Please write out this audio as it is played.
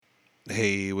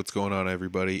Hey, what's going on,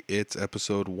 everybody? It's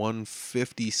episode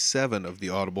 157 of the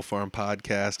Audible Farm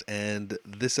podcast, and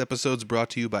this episode's brought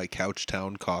to you by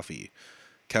Couchtown Coffee.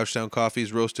 Couchtown Coffee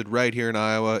is roasted right here in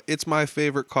Iowa. It's my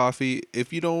favorite coffee.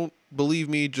 If you don't believe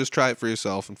me, just try it for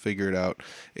yourself and figure it out.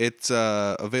 It's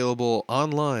available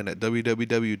online at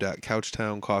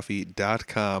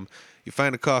www.couchtowncoffee.com. You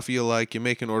find a coffee you like, you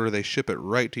make an order, they ship it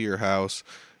right to your house.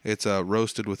 It's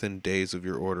roasted within days of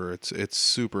your order. It's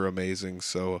super amazing.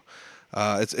 So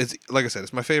it's like I said,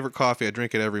 it's my favorite coffee. I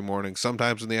drink it every morning,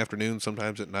 sometimes in the afternoon,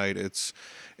 sometimes at night. It's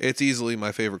easily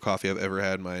my favorite coffee I've ever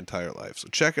had in my entire life. So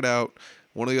check it out.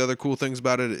 One of the other cool things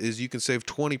about it is you can save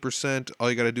 20%.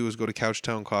 All you got to do is go to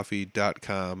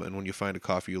couchtowncoffee.com, and when you find a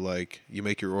coffee you like, you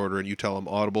make your order and you tell them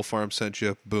Audible Farm sent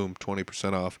you. Boom,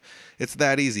 20% off. It's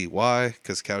that easy. Why?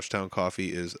 Because Couchtown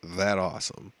Coffee is that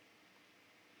awesome.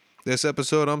 This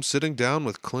episode, I'm sitting down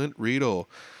with Clint Riedel.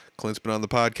 Clint's been on the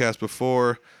podcast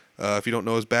before. If you don't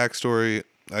know his backstory,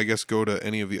 I guess go to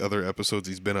any of the other episodes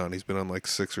he's been on. He's been on like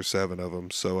 6 or 7 of them.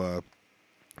 So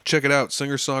check it out.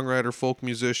 Singer-songwriter, folk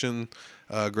musician,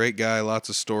 great guy, lots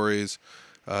of stories.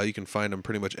 You can find him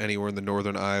pretty much anywhere in the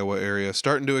northern Iowa area.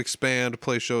 Starting to expand,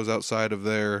 play shows outside of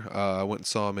there. I went and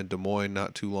saw him in Des Moines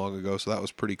not too long ago, so that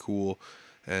was pretty cool.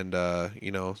 And,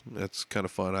 it's kind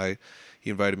of fun. He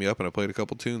invited me up, and I played a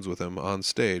couple tunes with him on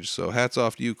stage. So hats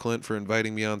off to you, Clint, for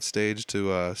inviting me on stage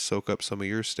to soak up some of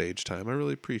your stage time. I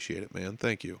really appreciate it, man.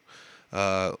 Thank you.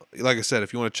 Like I said,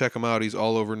 if you want to check him out, he's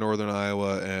all over northern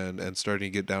Iowa and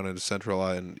starting to get down into central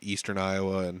and eastern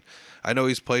Iowa. And I know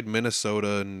he's played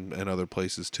Minnesota and other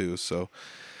places too. So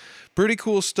pretty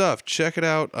cool stuff. Check it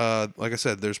out. Like I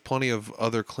said, there's plenty of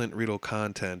other Clint Riedel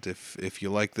content. If you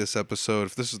like this episode,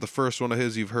 if this is the first one of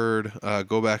his you've heard,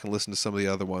 go back and listen to some of the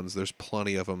other ones. There's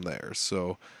plenty of them there.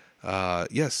 So,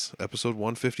 yes, episode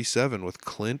 157 with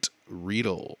Clint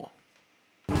Riedel.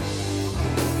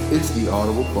 It's the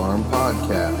Audible Farm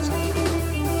Podcast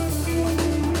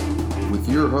with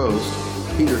your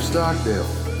host, Peter Stockdale.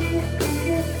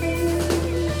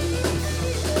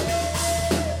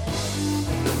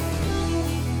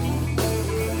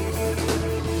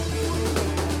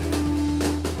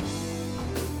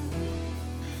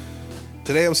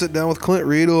 Today I'm sitting down with Clint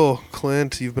Riedel.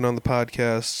 Clint, you've been on the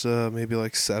podcast maybe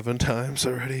like 7 times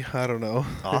already. I don't know.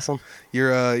 Awesome.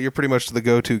 You're pretty much the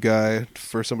go-to guy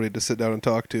for somebody to sit down and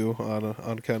talk to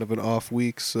on kind of an off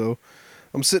week. So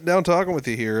I'm sitting down talking with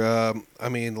you here.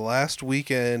 Last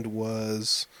weekend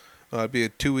was it'd be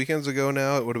 2 weekends ago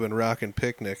now. It would have been Rockin'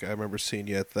 Picnic. I remember seeing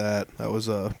you at that. That was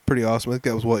pretty awesome. I think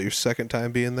that was your second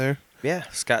time being there. Yeah,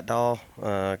 Scott Dahl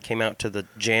came out to the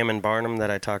Jam in Barnum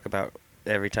that I talk about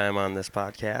every time on this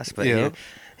podcast, but yeah.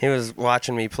 he was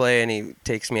watching me play, and he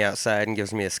takes me outside and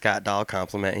gives me a Scott Dahl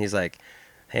compliment. He's like,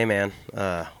 "Hey man,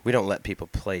 we don't let people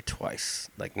play twice,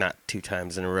 like not 2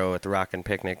 times in a row at the Rockin'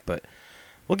 Picnic, but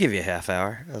we'll give you a half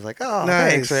hour." I was like, "Oh,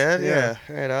 nice. Thanks, man. Yeah,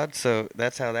 right on." So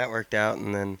that's how that worked out,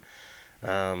 and then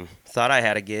thought I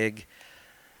had a gig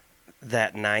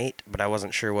that night, but I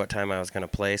wasn't sure what time I was going to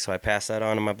play, so I passed that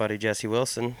on to my buddy Jesse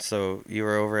Wilson. So you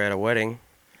were over at a wedding.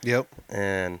 Yep.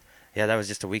 And yeah, that was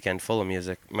just a weekend full of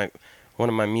music. One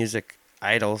of my music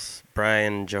idols,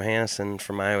 Brian Johannesson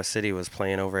from Iowa City, was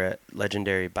playing over at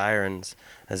legendary Byron's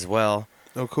as well.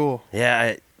 Oh, cool.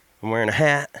 Yeah, I'm wearing a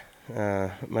hat.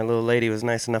 My little lady was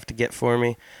nice enough to get for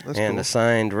me. That's and cool. A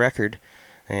signed record.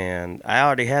 And I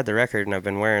already had the record, and I've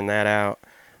been wearing that out.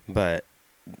 But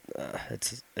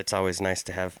it's always nice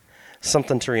to have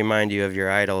something to remind you of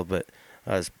your idol. But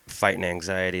I was fighting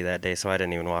anxiety that day, so I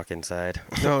didn't even walk inside.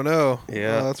 No.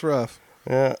 Yeah. Oh, that's rough.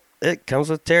 Yeah, it comes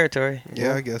with territory.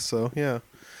 Yeah, I guess so. Yeah.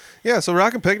 So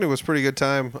Rockin' Picnic was a pretty good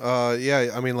time.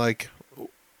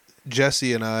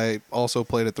 Jesse and I also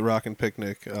played at the Rockin'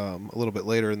 Picnic a little bit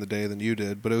later in the day than you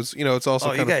did, but it was, it's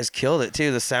also you guys killed it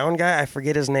too. The sound guy, I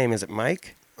forget his name. Is it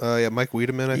Mike? Mike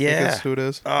Wiedemann, I think is who it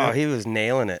is. Oh, yeah. He was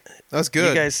nailing it. That's good.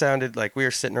 You guys sounded like we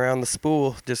were sitting around the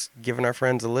spool just giving our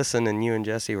friends a listen, and you and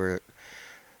Jesse were,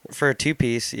 for a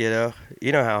 2-piece, you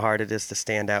know how hard it is to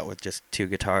stand out with just 2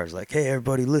 guitars. Like, hey,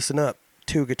 everybody, listen up.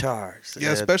 2 guitars.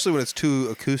 Yeah, especially when it's 2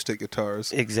 acoustic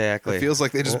guitars. Exactly. It feels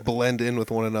like they just blend in with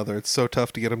one another. It's so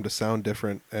tough to get them to sound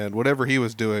different. And whatever he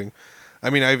was doing,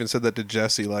 I even said that to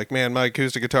Jesse, like, man, my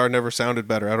acoustic guitar never sounded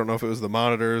better. I don't know if it was the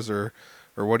monitors or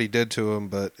what he did to him,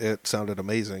 but it sounded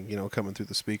amazing, coming through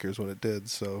the speakers when it did.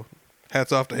 So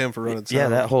hats off to him for running sound. Yeah,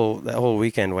 that whole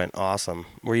weekend went awesome.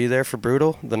 Were you there for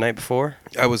Brutal the night before?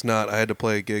 I was not. I had to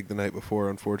play a gig the night before,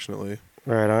 unfortunately.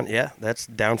 Right on. Yeah, that's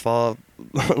downfall of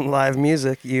live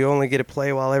music, you only get to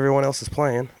play while everyone else is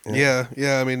playing. Yeah.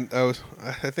 I mean, I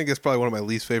think it's probably one of my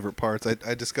least favorite parts.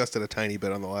 I discussed it a tiny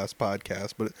bit on the last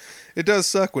podcast, but it does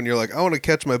suck when you're like, I want to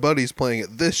catch my buddies playing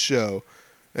at this show,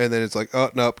 and then it's like, oh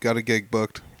nope, got a gig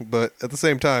booked. But at the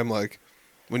same time, like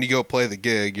when you go play the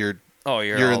gig, you're all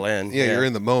in. Yeah, you're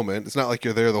in the moment. It's not like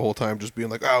you're there the whole time just being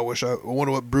like, oh, I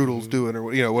wonder what Brutal's doing,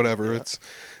 or whatever. Yeah. It's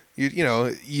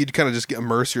you'd kind of just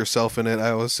immerse yourself in it.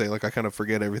 I always say, like, I kind of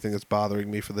forget everything that's bothering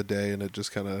me for the day, and it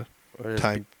just kind of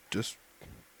time just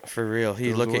for real.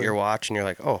 You goes look away. at your watch and you're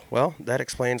like, oh, well, that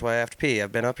explains why I have to pee.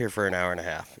 I've been up here for an hour and a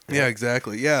half. Yeah,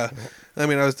 exactly. Yeah, I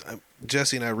mean,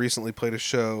 Jesse and I recently played a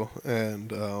show,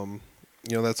 and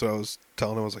that's what I was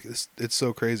telling him. I was like, it's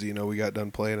so crazy. We got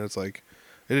done playing, and it's like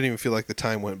it didn't even feel like the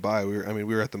time went by. We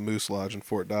were at the Moose Lodge in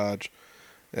Fort Dodge,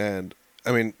 and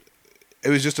I mean, it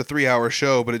was just a 3-hour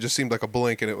show, but it just seemed like a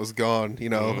blink and it was gone,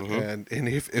 And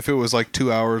if it was like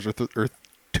 2 hours or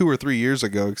 2 or 3 years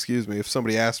ago, excuse me, if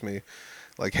somebody asked me,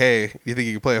 like, hey, you think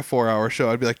you could play a 4-hour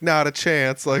show? I'd be like, not a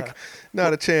chance. Like,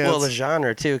 not a chance. Well, the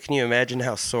genre, too. Can you imagine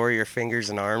how sore your fingers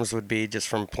and arms would be just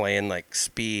from playing, like,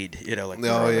 speed? Like...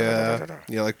 Oh, yeah.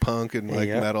 Yeah, like punk and, like,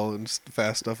 Yeah. metal and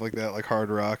fast stuff like that, like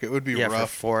hard rock. It would be rough.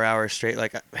 For 4 hours straight.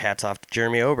 Like, hats off to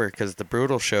Jeremy Ober, because the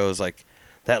Brutal shows, like,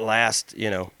 that last,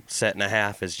 set and a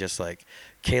half is just, like,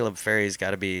 Caleb Ferry's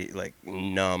got to be, like,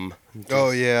 numb. Oh,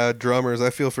 yeah, drummers.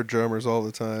 I feel for drummers all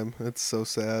the time. It's so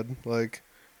sad. Like...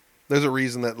 There's a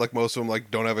reason that like most of them like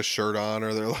don't have a shirt on,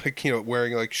 or they're like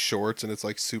wearing like shorts and it's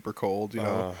like super cold,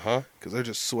 because they're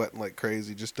just sweating like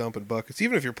crazy, just dumping buckets.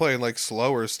 Even if you're playing like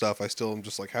slower stuff, I still am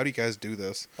just like, how do you guys do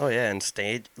this? Oh yeah, and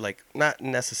stage like not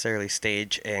necessarily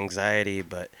stage anxiety,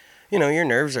 but your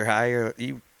nerves are high.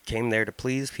 You came there to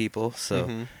please people,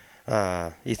 so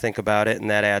you think about it and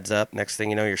that adds up. Next thing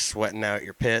you know, you're sweating out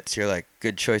your pits. You're like,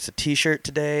 good choice of t-shirt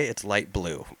today. It's light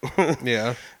blue.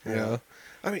 Yeah.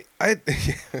 I mean,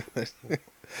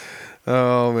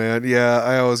 oh man, yeah.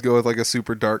 I always go with like a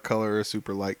super dark color or a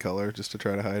super light color just to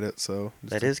try to hide it. So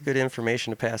that is good information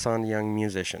to pass on to young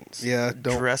musicians. Yeah,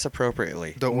 dress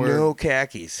appropriately. Don't wear no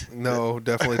khakis. No,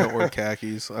 definitely don't wear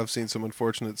khakis. I've seen some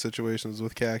unfortunate situations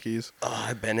with khakis. Oh,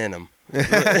 I've been in them.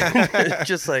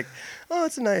 Just like, oh,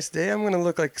 it's a nice day. I'm gonna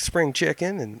look like spring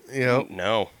chicken, and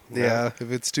no. Yeah,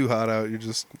 if it's too hot out, you're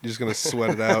just gonna sweat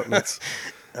it out, and it's.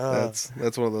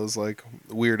 That's one of those like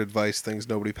weird advice things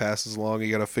nobody passes along. You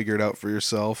got to figure it out for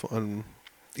yourself,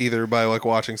 either by like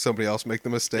watching somebody else make the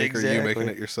mistake or you making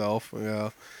it yourself.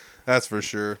 Yeah, that's for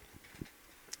sure.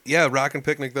 Yeah, Rockin'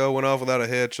 Picnic though went off without a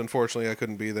hitch. Unfortunately, I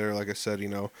couldn't be there. Like I said,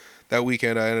 that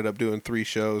weekend I ended up doing 3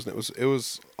 shows, and it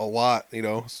was a lot.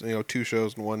 2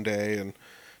 shows in one day, and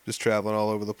just traveling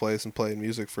all over the place and playing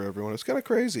music for everyone. It's kind of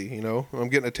crazy, I'm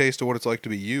getting a taste of what it's like to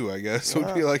be you, I guess.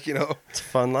 Would be like, It's a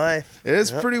fun life. It is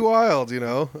pretty wild,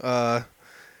 I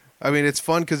mean, it's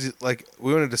fun because, like,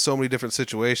 we went into so many different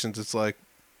situations. It's like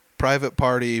private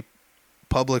party,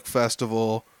 public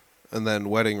festival, and then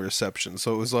wedding reception.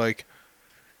 So it was like,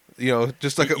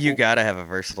 just like... You got to have a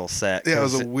versatile set. Yeah, it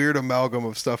was a weird amalgam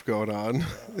of stuff going on.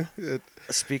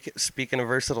 Speaking of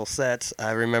versatile sets, I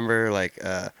remember, like...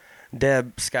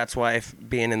 Deb, Scott's wife,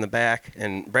 being in the back,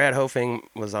 and Brad Hofing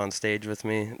was on stage with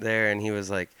me there, and he was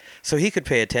like, so he could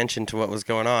pay attention to what was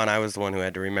going on. I was the one who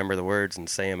had to remember the words and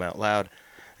say them out loud,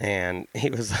 and he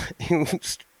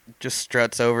just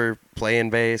struts over playing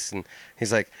bass, and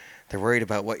he's like, they're worried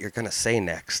about what you're going to say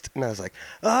next. And I was like,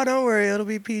 oh, don't worry, it'll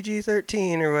be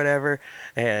PG-13 or whatever,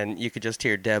 and you could just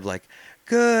hear Deb like,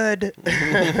 good.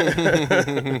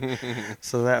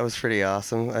 So that was pretty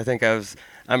awesome. I think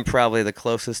I'm probably the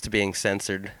closest to being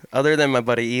censored, other than my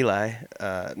buddy Eli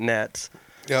Nets.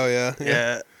 Oh yeah.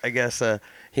 Yeah, I guess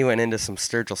he went into some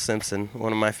Sturgill Simpson,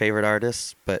 one of my favorite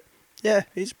artists. But yeah,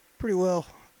 he's pretty well.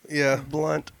 Yeah.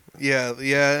 Blunt. Yeah.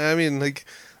 I mean, like,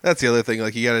 that's the other thing.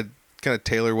 Like, you got to kind of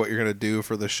tailor what you're gonna do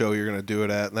for the show you're gonna do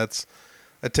it at, and that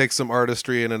takes some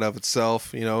artistry in and of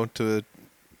itself. To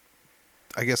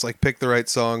I guess like pick the right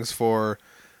songs for,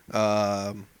 if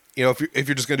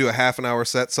you're just gonna do a half an hour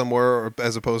set somewhere, or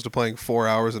as opposed to playing 4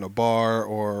 hours in a bar,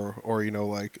 or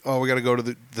like, oh, we got to go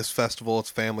to this festival, it's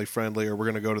family friendly, or we're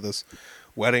gonna go to this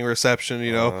wedding reception.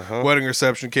 Wedding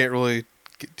reception can't really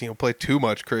play too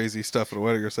much crazy stuff at a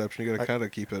wedding reception. You got to kind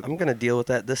of keep it. I'm gonna deal with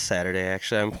that this Saturday.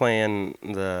 Actually, I'm playing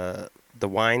the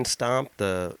Wine Stomp,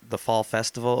 the fall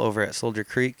festival over at Soldier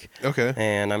Creek. Okay.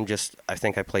 And I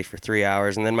think I play for 3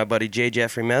 hours, and then my buddy J.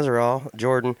 Jeffrey Meserol,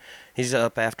 Jordan, he's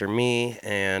up after me,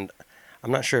 and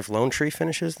I'm not sure if Lone Tree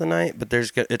finishes the night, but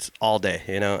it's all day,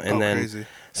 and then crazy.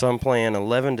 So I'm playing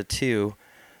 11 to 2,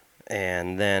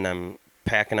 and then I'm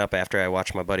packing up after I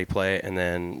watch my buddy play, and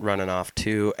then running off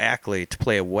to Ackley to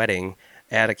play a wedding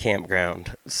at a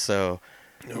campground. So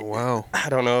Oh, wow. I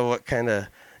don't know what kind of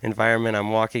environment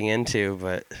I'm walking into,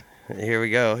 but here we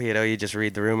go. You know, you just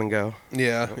read the room and go,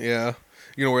 Yeah, yeah.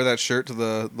 You gonna wear that shirt to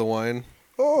the wine?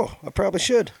 oh, I probably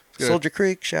should. Yeah. Soldier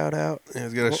Creek, shout out. Yeah,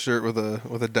 he's got a shirt with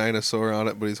a dinosaur on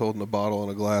it, but he's holding a bottle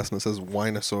and a glass, and it says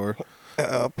Winosaur.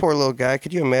 Poor little guy.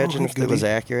 Could you imagine Oh, if it was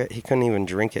goody. accurate? He couldn't even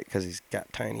drink it because he's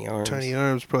got tiny arms. Tiny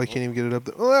arms, probably can't even get it up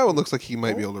there. Well, that one looks like he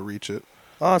might be able to reach it.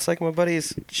 Oh, it's like my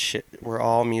buddies. Shit, we're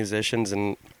all musicians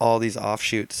and all these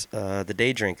offshoots. The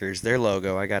Day Drinkers, their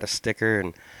logo. I got a sticker,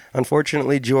 and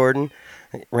unfortunately, Jordan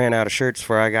ran out of shirts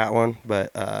before I got one.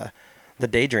 But the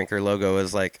Day Drinker logo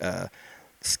is like a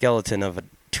skeleton of a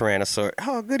Tyrannosaur.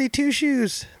 Oh, goody two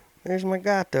shoes. There's my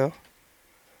gato.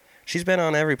 She's been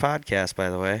on every podcast, by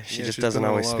the way. She Yeah, just she's doesn't been on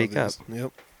a always lot of speak up. these.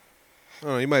 Yep.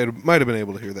 Oh, you might have been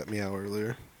able to hear that meow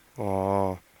earlier.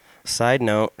 Oh, side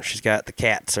note, she's got the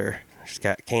catser. She's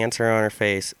got cancer on her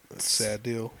face. That's a sad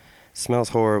deal. Smells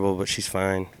horrible, but she's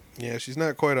fine. Yeah, she's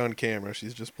not quite on camera.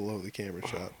 She's just below the camera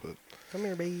shot, but Come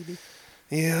here, baby.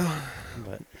 yeah.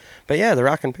 But yeah, the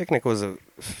Rockin' Picnic was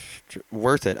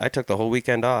worth it. I took the whole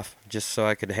weekend off just so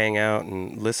I could hang out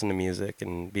and listen to music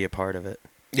and be a part of it.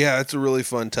 Yeah, it's a really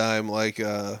fun time. Like,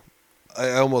 I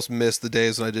almost missed the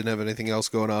days when I didn't have anything else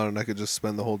going on, and I could just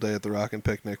spend the whole day at the Rockin'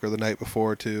 Picnic or the night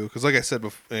before too. Because, like I said,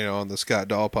 on the Scott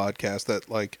Dahl podcast, that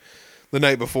like the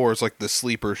night before is like the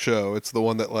sleeper show. It's the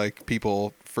one that like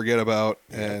people forget about,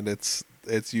 and it's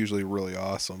usually really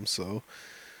awesome. So.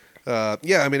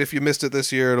 Yeah, I mean, if you missed it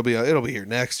this year, it'll be here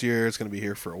next year. It's going to be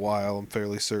here for a while. I'm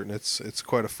fairly certain. It's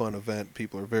quite a fun event.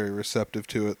 People are very receptive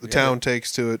to it. The town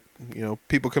takes to it. You know,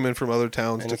 people come in from other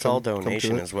towns And to it's all come to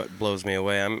donation it. is what blows me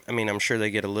away. I'm sure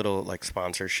they get a little like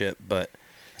sponsorship, but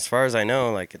as far as I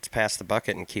know, like it's past the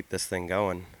bucket and keep this thing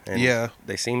going. And Yeah.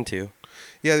 they seem to.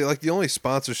 Yeah, like the only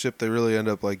sponsorship they really end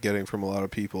up like getting from a lot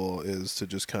of people is to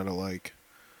just kind of like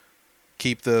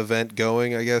keep the event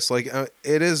going. I guess like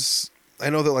it is. I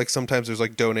know that like sometimes there's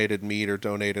like donated meat or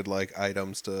donated like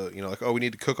items to, you know, like, oh, we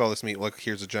need to cook all this meat. Like,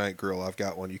 here's a giant grill. I've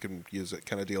got one. You can use it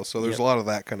kind of deal. So there's a lot of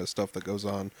that kind of stuff that goes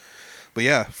on. But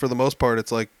yeah, for the most part,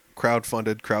 it's like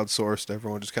crowdfunded, crowdsourced.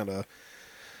 Everyone just kind of,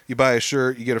 you buy a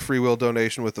shirt, you get a free will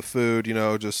donation with the food, you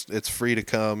know, just it's free to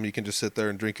come. You can just sit there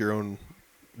and drink your own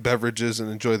beverages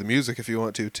and enjoy the music if you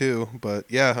want to too. But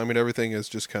yeah, I mean, everything is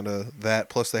just kind of that.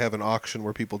 Plus they have an auction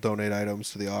where people donate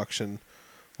items to the auction.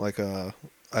 Like,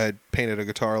 I had painted a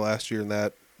guitar last year and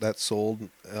that sold.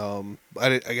 I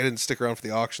didn't stick around for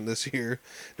the auction this year.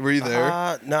 Were you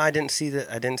there? No, I didn't see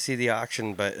the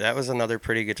auction, but that was another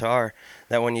pretty guitar.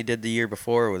 That one you did the year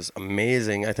before was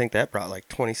amazing. I think that brought like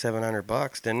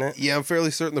 $2,700, didn't it? Yeah, I'm fairly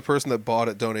certain the person that bought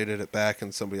it donated it back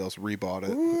and somebody else rebought it.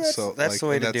 Ooh, that's the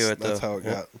way to do it, That's though. how it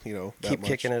Yeah. got, you know, that Keep much.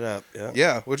 kicking it up. Yeah.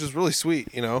 Yeah, which is really sweet,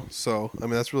 you know. So, I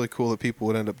mean, that's really cool that people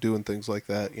would end up doing things like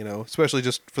that, you know, especially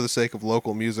just for the sake of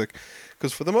local music.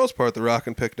 Because for the most part, the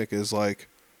Rockin' Picnic is like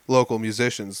local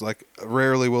musicians. Like,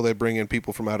 rarely will they bring in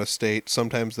people from out of state.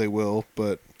 Sometimes they will,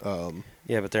 but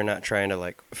Yeah, but they're not trying to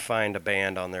like find a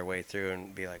band on their way through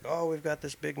and be like, "Oh, we've got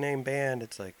this big name band."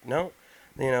 It's like, no,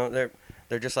 you know,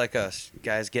 they're just like us,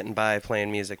 guys getting by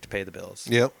playing music to pay the bills.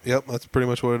 yep, that's pretty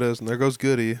much what it is. And there goes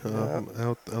Goody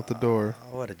out the door.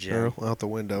 Oh, what a gem! Or out the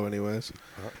window, anyways.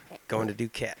 Going to do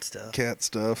cat stuff. Cat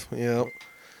stuff, yep.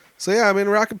 So yeah, I mean,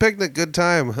 Rockin' Picnic, good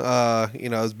time. You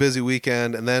know, it was a busy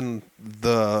weekend, and then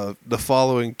the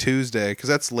following Tuesday, because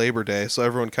that's Labor Day, so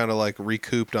everyone kind of like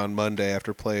recouped on Monday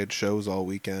after playing shows all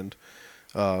weekend.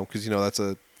 Because you know that's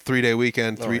a 3-day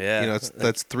weekend. Oh, yeah. You know,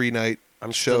 that's 3-night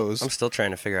shows. I'm still trying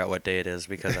to figure out what day it is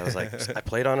because I was like, I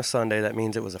played on a Sunday. That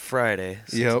means it was a Friday.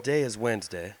 So Yep. today is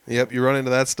Wednesday. Yep, you run into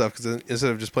that stuff because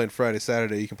instead of just playing Friday,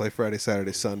 Saturday, you can play Friday,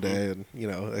 Saturday, Sunday, and you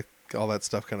know all that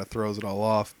stuff kind of throws it all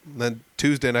off. And then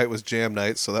Tuesday night was jam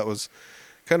night, so that was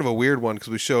kind of a weird one because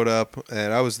we showed up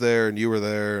and I was there and you were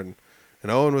there and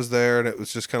Owen was there, and it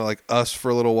was just kind of like us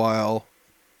for a little while,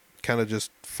 kind of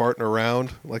just farting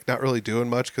around, like not really doing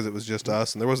much because it was just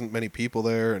us and there wasn't many people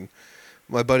there. And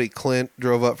my buddy Clint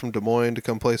drove up from Des Moines to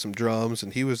come play some drums,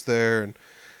 and he was there. And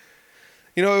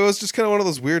you know, it was just kind of one of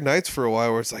those weird nights for a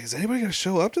while where it's like, is anybody going to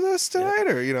show up to this tonight?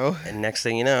 Or, you know? And next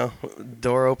thing you know,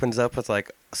 door opens up with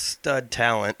like stud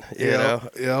talent, you know?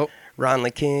 Yep. Ron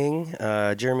Lee King,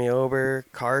 Jeremy Ober,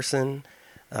 Carson,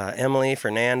 Emily,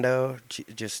 Fernando,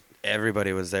 just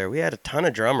everybody was there. We had a ton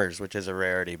of drummers, which is a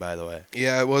rarity, by the way.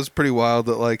 Yeah, it was pretty wild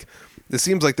that, like, it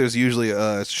seems like there's usually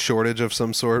a shortage of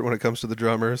some sort when it comes to the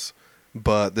drummers.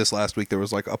 But this last week there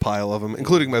was like a pile of them,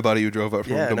 including my buddy who drove up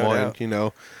from Yeah, Des no Moines. doubt. You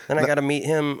know, Then I got to meet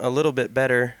him a little bit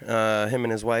better. Him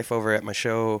and his wife over at my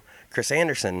show. Chris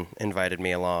Anderson invited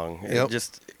me along. It Yep.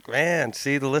 just, man,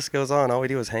 see, the list goes on. All we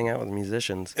do is hang out with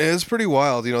musicians. it's pretty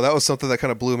wild. You know, that was something that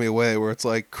kind of blew me away. Where it's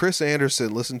like Chris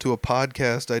Anderson listened to a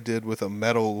podcast I did with a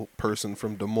metal person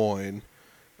from Des Moines.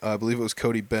 I believe it was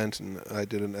Cody Benton. I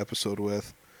did an episode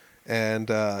with. And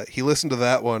he listened to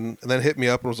that one and then hit me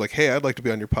up and was like, hey, I'd like to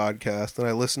be on your podcast. And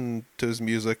I listened to his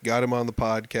music, got him on the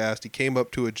podcast. He came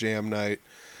up to a jam night.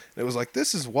 And it was like,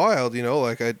 this is wild, you know?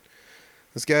 Like,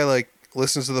 this guy, like,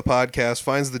 listens to the podcast,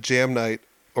 finds the jam night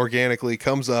organically,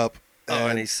 comes up. Oh,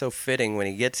 and he's so fitting when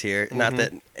he gets here. Not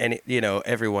that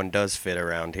everyone does fit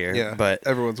around here. Yeah, but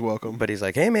everyone's welcome. But he's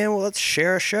like, hey, man, well, let's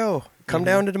share a show. Come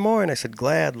down to Des Moines. I said,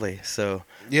 gladly. So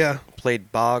Yeah.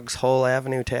 played Boggs Whole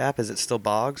Avenue Tap. Is it still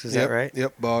Boggs? Is Yep, that right?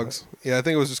 Yep, Boggs. Yeah, I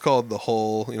think it was just called the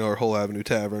Whole, or Whole Avenue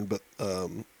Tavern, but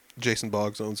Jason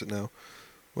Boggs owns it now.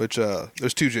 Which,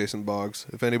 there's two Jason Boggs.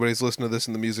 If anybody's listening to this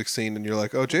in the music scene and you're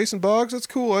like, oh, Jason Boggs, that's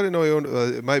cool. I didn't know he owned,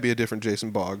 it might be a different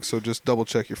Jason Boggs, so just double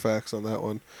check your facts on that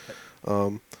one.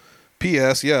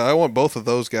 P.S. Yeah, I want both of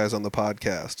those guys on the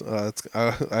podcast.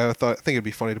 I think it'd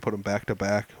be funny to put them back to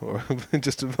back, or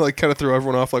just to like kind of throw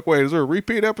everyone off. Like, wait, is there a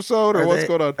repeat episode, or what's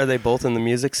going on? Are they both in the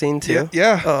music scene too?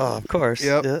 Yeah. Oh, of course.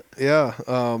 Yep. Yeah.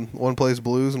 One plays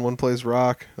blues and one plays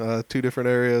rock. Two different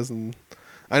areas, and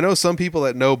I know some people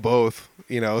that know both.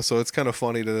 So it's kind of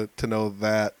funny to know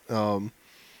that.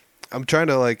 I'm trying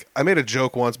to I made a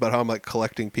joke once about how I'm like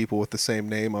collecting people with the same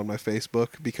name on my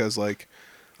Facebook because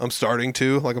I'm starting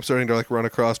to run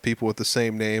across people with the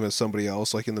same name as somebody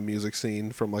else, like in the music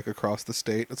scene from like across the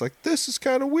state. It's like, this is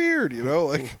kind of weird,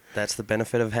 like. That's the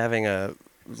benefit of having a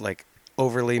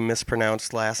overly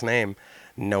mispronounced last name.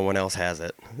 No one else has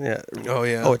it. Yeah. Oh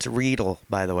yeah. Oh, it's Riedel,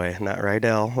 by the way, not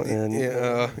Rydell. And,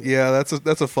 Yeah.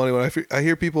 That's a funny one. I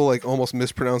hear people like almost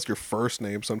mispronounce your first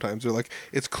name sometimes. They're like,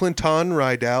 it's Clinton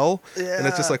Rydell, and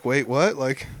it's just like, wait, what?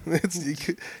 Like,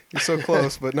 you're so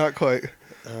close, but not quite.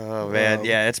 Oh man,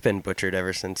 yeah, it's been butchered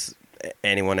ever since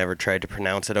anyone ever tried to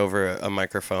pronounce it over a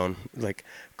microphone. Like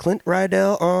Clint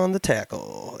Rydell on the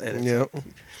tackle. And Yep.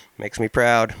 Makes me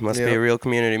proud. Must be Yep. a real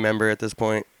community member at this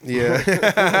point.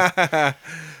 Yeah.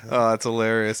 Oh, that's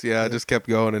hilarious. Yeah, I just kept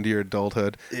going into your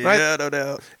adulthood. Yeah, no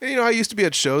doubt. And, I used to be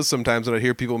at shows sometimes and I'd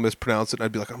hear people mispronounce it and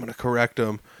I'd be like, I'm going to correct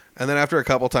them. And then after a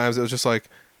couple times, it was just like,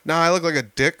 nah, I look like a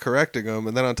dick correcting them.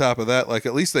 And then on top of that, like,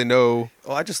 at least they know.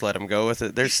 Well, I just let them go with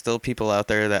it. There's still people out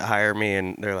there that hire me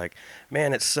and they're like,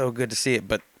 man, it's so good to see it.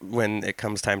 But when it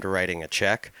comes time to writing a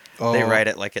check, they write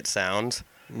it like it sounds.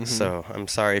 Mm-hmm. So I'm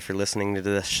sorry if you're listening to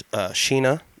this.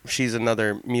 Sheena, she's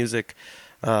another music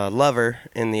lover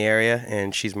in the area,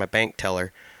 and she's my bank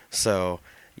teller. So,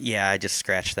 yeah, I just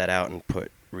scratched that out and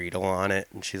put Riedel on it.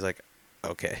 And she's like,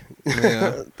 okay.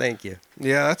 Yeah. Thank you.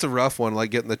 Yeah, that's a rough one,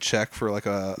 like getting the check for like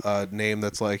a name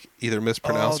that's like either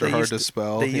mispronounced or hard to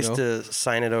spell. They used to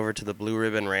sign it over to the Blue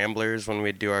Ribbon Ramblers when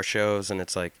we'd do our shows, and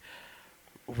it's like,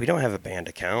 we don't have a band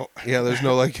account. Yeah, there's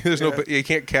no you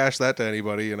can't cash that to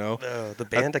anybody, No, the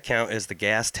band account is the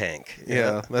gas tank.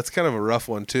 Yeah, that's kind of a rough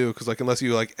one too, because like unless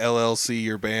you like LLC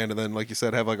your band and then like you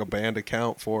said have like a band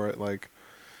account for it, like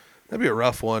that'd be a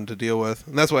rough one to deal with.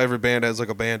 And that's why every band has like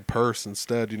a band purse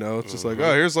instead. It's just like,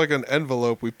 oh, here's like an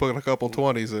envelope we put a couple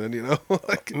 20s in.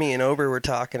 Like Me and Ober were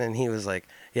talking, and he was like,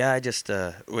 yeah, I just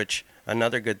which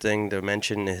another good thing to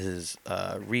mention is his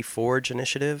Reforge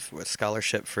initiative with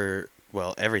scholarship for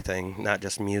everything, not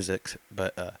just music,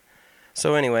 but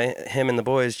so anyway, him and the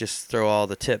boys just throw all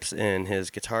the tips in his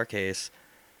guitar case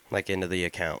like into the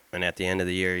account, and at the end of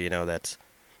the year, that's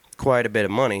quite a bit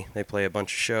of money. They play a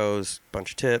bunch of shows,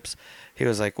 bunch of tips. He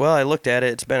was like, well, I looked at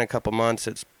it, it's been a couple months,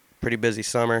 it's pretty busy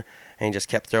summer, and he just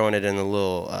kept throwing it in the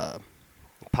little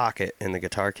pocket in the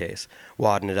guitar case,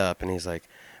 wadding it up, and he's like,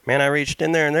 man, I reached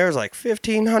in there and there was like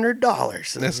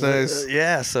 $1,500. That's nice.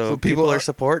 Yeah, so people are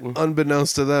supporting.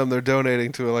 Unbeknownst to them, they're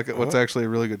donating to what's actually a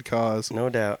really good cause. No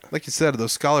doubt. Like you said,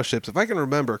 those scholarships, if I can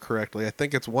remember correctly, I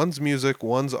think it's one's music,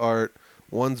 one's art,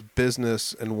 one's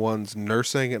business, and one's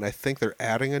nursing, and I think they're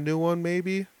adding a new one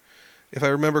maybe. If I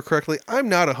remember correctly, I'm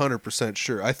not 100%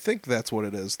 sure. I think that's what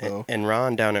it is, though. And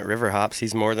Ron down at River Hops,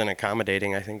 he's more than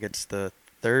accommodating. I think it's the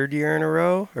third year in a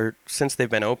row, or since they've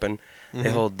been open, they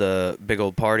hold the big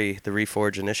old party, the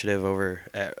Reforge initiative over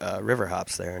at River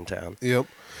Hops there in town. Yep.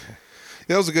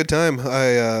 Yeah, it was a good time.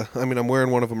 I mean, I'm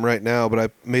wearing one of them right now, but I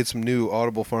made some new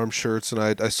Audible Farm shirts, and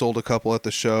I sold a couple at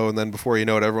the show, and then before you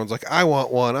know it, everyone's like, I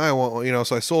want one, you know,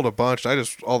 so I sold a bunch.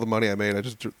 All the money I made, I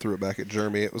just threw it back at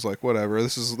Jeremy. It was like, whatever,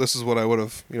 this is what I would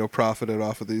have, you know, profited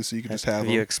off of these, so you can just have Have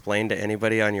them. you explained to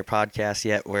anybody on your podcast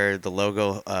yet where the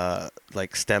logo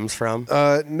like stems from?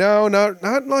 No, not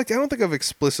like, I don't think I've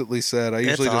explicitly said. I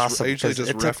usually It's awesome, just 'cause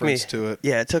it took reference me- to it.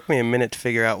 Yeah, it took me a minute to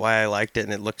figure out why I liked it,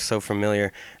 and it looked so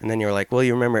familiar. And then you were like, well,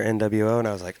 you remember NWO? And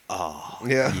I was like, oh,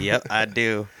 Yeah. yep, I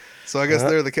do. So I guess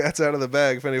they're the cat's out of the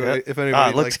bag. If anybody, Yep. if anybody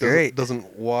it looks like great.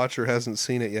 doesn't watch or hasn't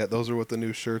seen it yet, those are what the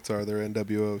new shirts are. They're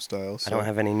NWO style. So. I don't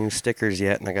have any new stickers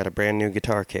yet, and I got a brand new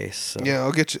guitar case. So. Yeah,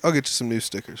 I'll get you some new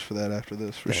stickers for that after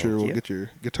this for Thank sure. We'll you. get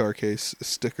your guitar case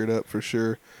stickered up for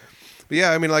sure. But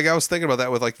yeah, I mean, like I was thinking about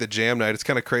that with like the jam night. It's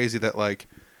kind of crazy that like,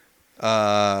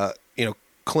 you know,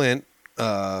 Clint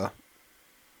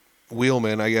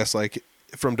Wheelman, I guess, like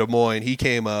from Des Moines, he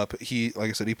came up. He, like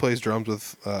I said, he plays drums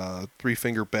with Three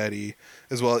Finger Betty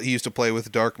as well. He used to play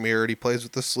with Dark Mirrored. He plays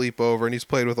with the Sleepover, and he's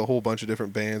played with a whole bunch of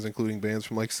different bands, including bands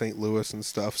from like St. Louis and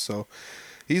stuff. So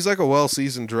he's like a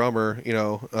well-seasoned drummer, you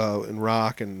know, in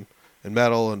rock and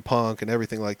metal and punk and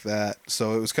everything like that.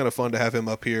 So it was kind of fun to have him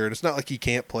up here. And it's not like he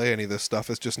can't play any of this stuff.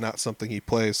 It's just not something he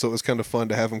plays. So it was kind of fun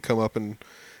to have him come up and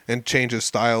change his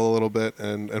style a little bit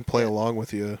and play along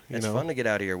with you. It's know? fun to get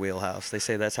out of your wheelhouse. They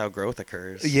say that's how growth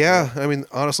occurs. Yeah, I mean,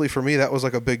 honestly, for me, that was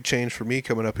like a big change for me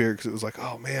coming up here because it was like,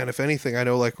 oh man, if anything, I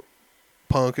know like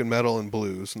punk and metal and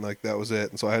blues, and like that was it.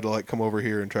 And so I had to like come over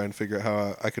here and try and figure out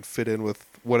how I could fit in with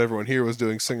what everyone here was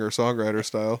doing, singer-songwriter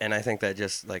style. And I think that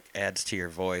just like adds to your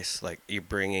voice. Like you're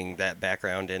bringing that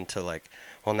background into like,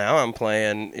 well, now I'm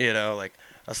playing, you know, like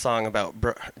a song about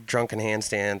drunken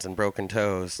handstands and broken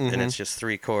toes, and it's just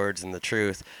 3 chords and the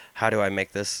truth. How do I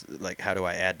make this, like, how do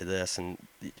I add to this? And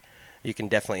you can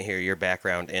definitely hear your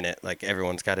background in it. Like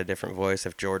everyone's got a different voice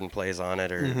if Jordan plays on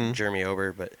it or Jeremy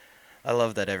Ober, but I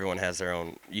love that everyone has their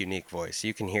own unique voice.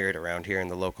 You can hear it around here in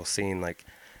the local scene. Like,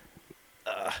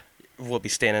 we'll be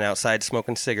standing outside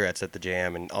smoking cigarettes at the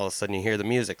jam, and all of a sudden you hear the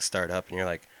music start up, and you're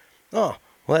like, oh,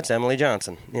 well, that's Emily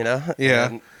Johnson, you know? Yeah.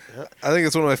 And, I think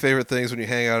it's one of my favorite things when you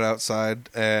hang out outside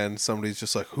and somebody's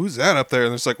just like, who's that up there?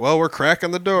 And it's like, well, we're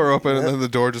cracking the door open, and then the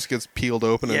door just gets peeled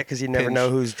open. yeah, because you never know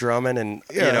who's drumming, and,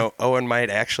 you know, Owen might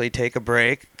actually take a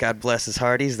break. God bless his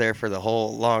heart. He's there for the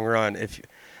whole long run.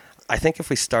 I think if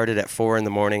we started at 4 in the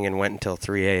morning and went until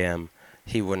 3 a.m.,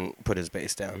 he wouldn't put his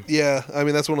bass down. Yeah, I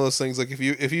mean, that's one of those things, like, if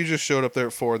you just showed up there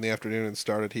at 4 in the afternoon and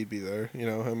started, he'd be there, you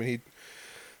know? I mean,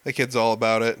 the kid's all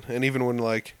about it. And even when,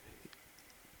 like,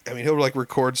 I mean, he'll like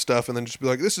record stuff and then just be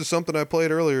like, "This is something I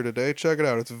played earlier today. Check it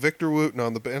out. It's Victor Wooten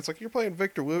on the bass." It's like, you're playing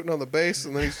Victor Wooten on the bass,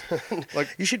 and then he's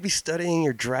like, You should be studying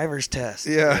your driver's test.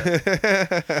 "Yeah,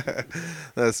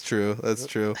 that's true. That's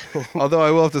true." Although I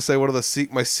will have to say, one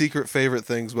of my secret favorite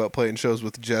things about playing shows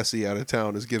with Jesse out of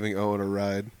town is giving Owen a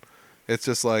ride. It's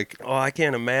just like, Oh, I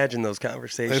can't imagine those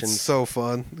conversations. it's so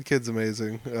fun. The kid's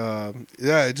amazing.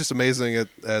 Yeah, it's just amazing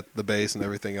at the bass and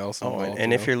everything else. Oh, involved,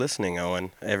 and you if know? you're listening,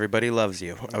 Owen, everybody loves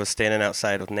you. I was standing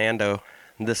outside with Nando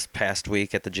this past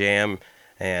week at the jam,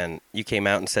 and you came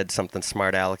out and said something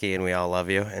smart alecky, and we all love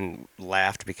you, and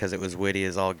laughed because it was witty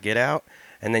as all get out.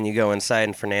 And then you go inside,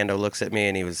 and Fernando looks at me,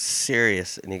 and he was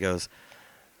serious, and he goes,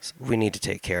 "We need to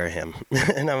take care of him."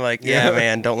 And I'm like, yeah,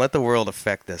 man, don't let the world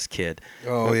affect this kid.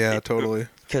 Oh yeah, totally.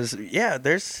 Because, yeah,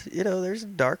 there's a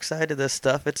dark side to this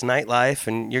stuff. It's nightlife,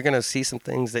 and you're going to see some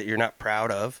things that you're not proud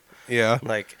of. Yeah.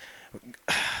 Like,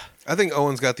 I think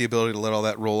Owen's got the ability to let all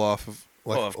that roll off of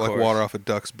of like course. water off a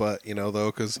duck's butt, you know, though,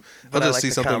 because but I'll I just like see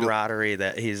the something. camaraderie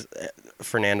that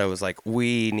Fernando was like,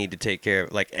 we need to take care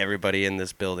of, like, everybody in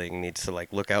this building needs to,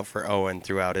 like, look out for Owen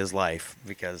throughout his life,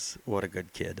 because what a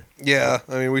good kid. Yeah,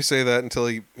 I mean, we say that until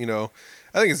he, you know,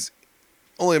 I think it's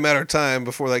only a matter of time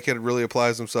before that kid really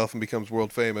applies himself and becomes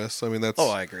world famous. I mean, that's. Oh,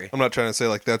 I agree. I'm not trying to say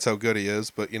like that's how good he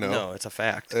is, but you know, No, it's a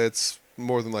fact. it's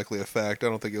more than likely a fact. I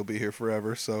don't think he'll be here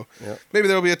forever. So Yep. maybe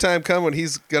there'll be a time come when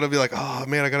he's got to be like, oh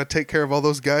man, I got to take care of all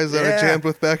those guys that I Yeah. jammed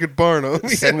with back at Barnum.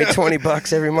 Send me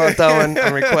 $20 every month, Owen.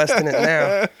 I'm requesting it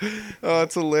now. Oh,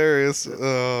 it's hilarious.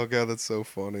 Oh god, that's so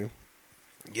funny.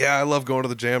 Yeah, I love going to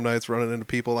the jam nights, running into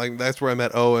people. Like that's where I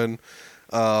met Owen.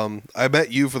 I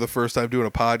met you for the first time doing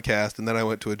a podcast, and then I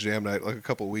went to a jam night like a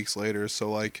couple weeks later. So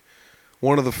like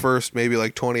one of the first maybe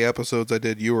like 20 episodes I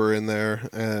did, you were in there,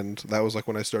 and that was like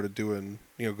when I started doing,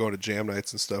 you know, going to jam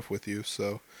nights and stuff with you.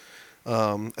 So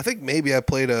I think maybe I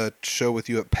played a show with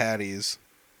you at Patty's.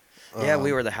 Yeah,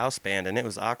 we were the house band, and it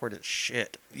was awkward as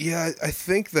shit. Yeah, I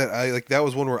think that that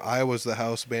was one where I was the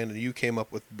house band and you came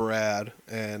up with Brad,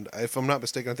 and if I'm not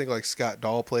mistaken, I think like Scott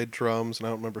Dahl played drums, and I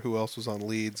don't remember who else was on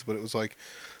leads, but it was like,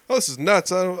 oh, this is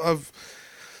nuts. I've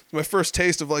it's my first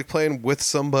taste of like playing with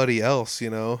somebody else, you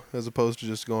know, as opposed to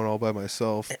just going all by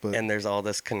myself. But And there's all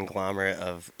this conglomerate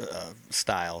of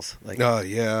styles. Like, oh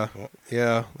yeah,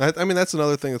 yeah. I mean, that's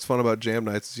another thing that's fun about jam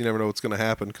nights is you never know what's going to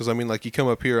happen. Because I mean, like you come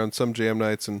up here on some jam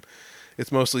nights and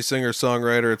it's mostly singer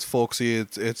songwriter, it's folksy,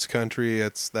 it's country,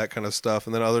 it's that kind of stuff.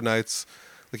 And then other nights,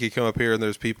 like you come up here and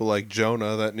there's people like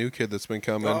Jonah, that new kid that's been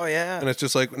coming. Oh, yeah. And it's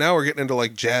just like now we're getting into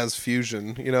like jazz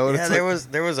fusion, you know. And yeah, it's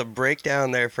there was a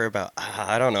breakdown there for about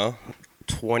I don't know,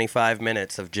 25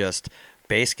 minutes of just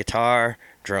bass guitar,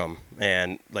 drum,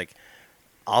 and like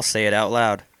I'll say it out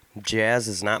loud. Jazz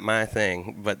is not my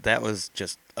thing, but that was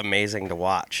just amazing to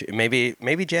watch. Maybe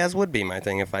jazz would be my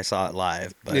thing if I saw it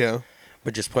live, but yeah.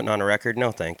 But just putting on a record,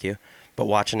 no thank you. But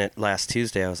watching it last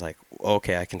Tuesday, I was like,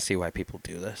 okay, I can see why people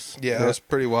do this. Yeah, it was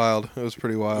pretty wild. It was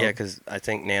pretty wild. Yeah, because I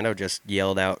think Nando just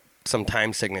yelled out some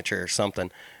time signature or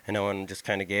something, and Owen just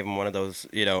kind of gave him one of those,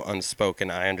 you know, unspoken,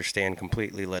 I understand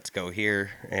completely, let's go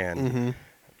here. And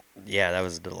yeah, that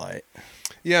was a delight.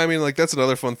 Yeah, I mean, like that's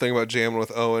another fun thing about jamming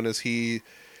with Owen is he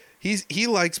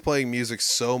likes playing music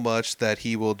so much that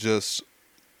he will just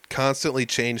constantly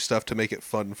change stuff to make it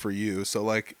fun for you. So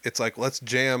like it's like let's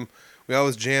jam. We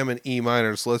always jam in E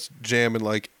minor, so let's jam in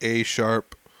like A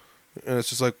sharp. And it's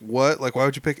just like, what? Like, why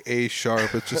would you pick A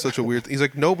sharp? It's just such a weird thing. He's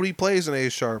like, nobody plays an A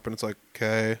sharp. And it's like,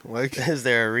 okay. Like, Is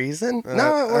there a reason?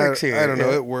 No, it works here. I don't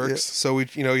know. Yeah. It works. So we,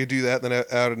 you do that. And then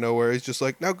out of nowhere, he's just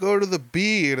like, now go to the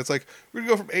B. And it's like, we're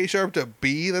going to go from A sharp to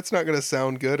B. That's not going to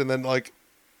sound good. And then like,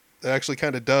 it actually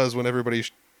kind of does when everybody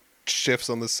shifts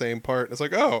on the same part. And it's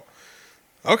like, oh,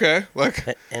 okay.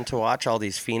 Like, And to watch all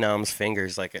these phenoms'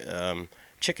 fingers, like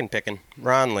chicken picking,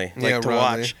 Ron Lee. Like Yeah, to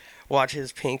Ron Lee. watch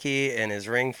his pinky and his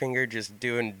ring finger just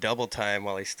doing double time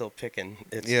while he's still picking.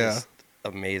 It's just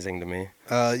amazing to me.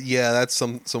 yeah, that's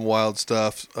some wild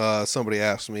stuff. Somebody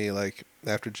asked me like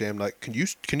after jam night, can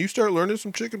you start learning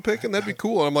some chicken picking? That'd be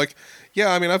cool. And I'm like,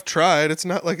 yeah, I mean, I've tried. It's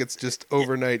not like it's just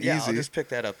overnight Yeah, easy. I'll just pick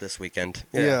that up this weekend.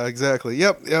 Yeah, exactly.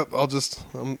 Yep.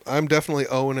 I'm definitely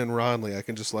Owen and Ron Lee. I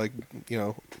can just like,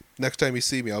 next time you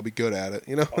see me, I'll be good at it,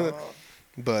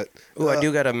 But Ooh, I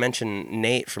do got to mention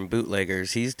Nate from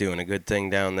Bootleggers. He's doing a good thing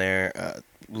down there.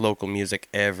 Local music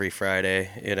every Friday,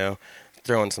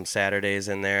 throwing some Saturdays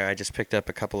in there. I just picked up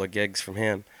a couple of gigs from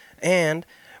him. And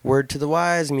word to the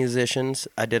wise musicians,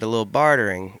 I did a little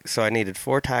bartering. So I needed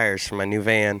 4 tires for my new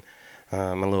van,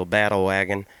 my little battle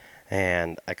wagon.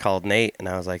 And I called Nate and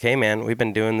I was like, hey man, we've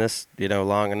been doing this,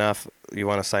 long enough. You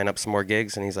want to sign up some more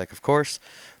gigs? And he's like, of course.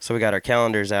 So we got our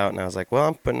calendars out and I was like, well,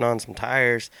 I'm putting on some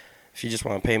tires. If you just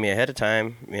want to pay me ahead of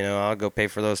time, I'll go pay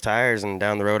for those tires and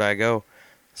down the road I go.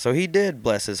 So he did,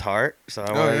 bless his heart. So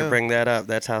I wanted to bring that up.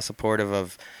 That's how supportive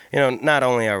of, not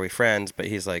only are we friends, but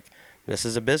he's like, this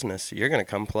is a business. You're going to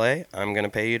come play. I'm going to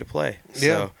pay you to play. So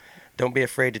Yeah. don't be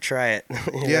afraid to try it.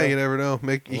 you never know.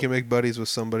 You can make buddies with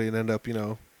somebody and end up,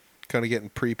 kind of getting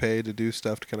prepaid to do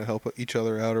stuff to kind of help each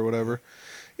other out or whatever.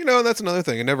 And that's another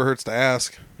thing. It never hurts to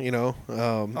ask,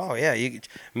 Oh, yeah. You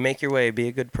make your way. Be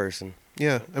a good person.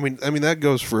 Yeah, I mean that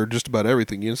goes for just about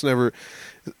everything. It's never,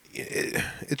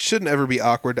 it shouldn't ever be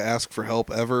awkward to ask for help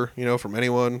ever, from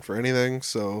anyone for anything.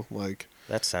 So like,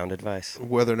 that's sound advice.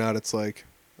 Whether or not it's like,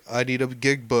 I need a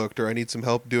gig booked, or I need some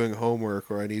help doing homework,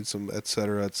 or I need some et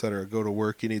cetera, et cetera. Go to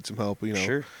work, you need some help,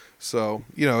 Sure. So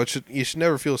you should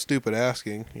never feel stupid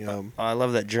asking. I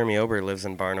love that Jeremy Ober lives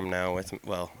in Barnum now.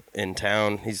 In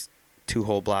town, he's 2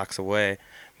 whole blocks away.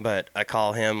 But I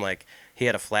call him like. He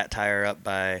had a flat tire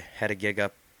had a gig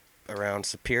up around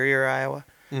Superior, Iowa.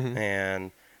 Mm-hmm.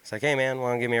 And it's like, hey, man,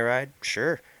 want to give me a ride?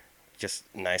 Sure. Just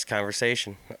nice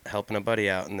conversation, helping a buddy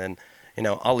out. And then,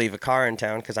 I'll leave a car in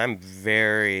town because I'm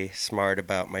very smart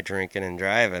about my drinking and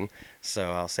driving.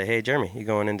 So I'll say, hey, Jeremy, you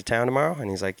going into town tomorrow? And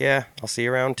he's like, yeah, I'll see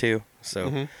you around 2.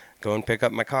 So go and pick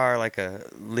up my car like a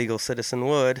legal citizen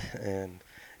would. And,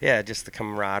 yeah, just the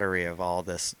camaraderie of all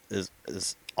this is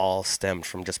all stemmed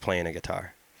from just playing a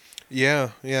guitar. Yeah,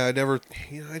 I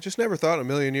just never thought in a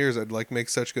million years I'd like make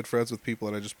such good friends with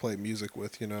people that I just play music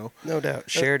with, No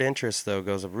doubt. Shared interest, though,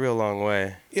 goes a real long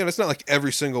way. Yeah, it's not like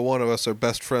every single one of us are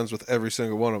best friends with every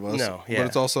single one of us. No, yeah. But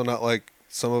it's also not like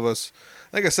some of us,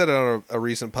 like I said on a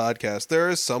recent podcast, there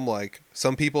is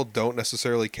some people don't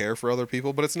necessarily care for other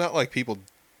people, but it's not like people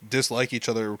dislike each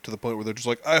other to the point where they're just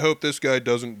like, I hope this guy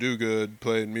doesn't do good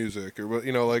playing music, or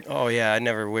like. Oh yeah, I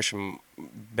never wish them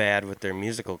bad with their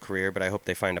musical career, but I hope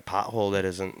they find a pothole that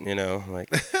isn't, like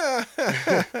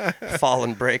fall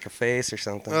and break a face or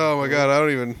something. Oh my god, I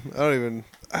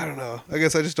don't know. I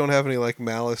guess I just don't have any like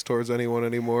malice towards anyone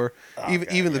anymore. Oh, even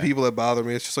the God, yeah. people that bother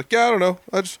me, it's just like, yeah, I don't know.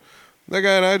 That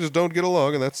guy and I just don't get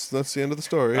along, and that's the end of the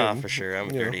story. Oh, And, for sure. I'm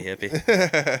a you know. dirty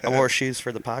hippie. I wore shoes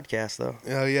for the podcast, though.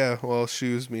 Oh yeah, well,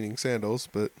 shoes meaning sandals,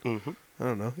 but Mm-hmm. I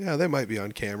don't know. Yeah, they might be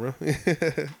on camera.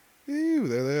 Ew,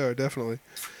 there they are, definitely.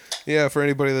 Yeah, for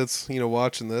anybody that's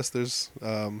watching this, there's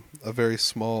a very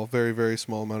small, very very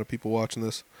small amount of people watching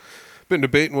this. Been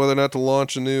debating whether or not to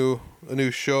launch a new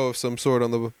show of some sort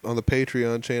on the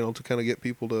Patreon channel to kind of get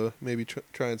people to maybe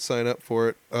try and sign up for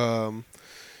it.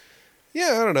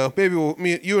 Yeah, I don't know. Maybe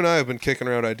you and I have been kicking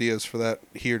around ideas for that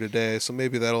here today, so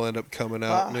maybe that'll end up coming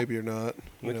out. Maybe or not.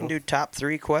 We can do top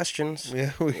 3 questions.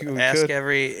 Yeah, we Ask could.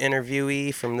 every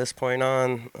interviewee from this point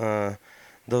on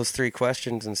those 3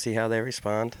 questions and see how they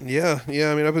respond. Yeah. I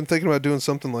mean, I've been thinking about doing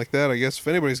something like that. I guess if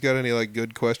anybody's got any like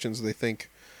good questions they think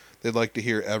they'd like to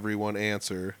hear everyone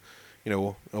answer,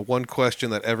 one question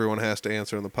that everyone has to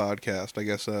answer on the podcast, I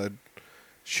guess I'd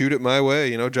shoot it my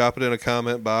way. Drop it in a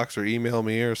comment box or email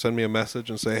me or send me a message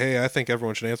and say, hey, I think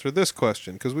everyone should answer this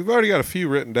question, because we've already got a few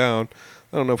written down.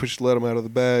 I don't know if we should let them out of the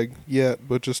bag yet,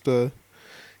 but just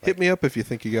hit me up if you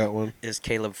think you got one. Is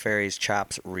Caleb Ferry's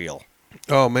chops real?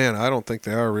 Oh man, I don't think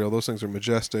they are real. Those things are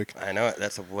majestic. I know it.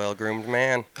 That's a well-groomed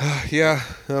man. Yeah,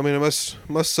 I mean, it must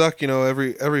suck.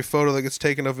 Every photo that gets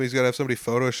taken of him, he's got to have somebody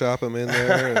Photoshop him in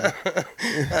there.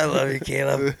 I love you,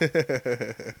 Caleb.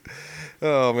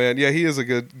 Oh man, yeah, he is a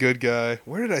good guy.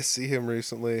 Where did I see him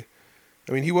recently?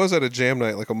 I mean, he was at a jam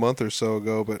night like a month or so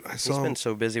ago, but I He's saw him. been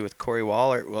so busy with Corey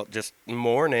Waller. Well, just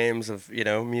more names of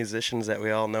musicians that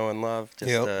we all know and love.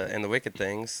 Just Yep. and the Wicked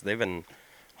Things. They've been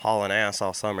hauling ass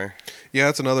all summer. Yeah,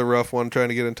 it's another rough one, trying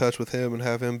to get in touch with him and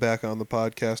have him back on the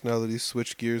podcast now that he's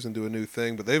switched gears into a new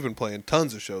thing. But they've been playing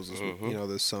tons of shows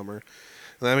this summer.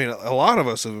 And I mean, a lot of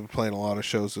us have been playing a lot of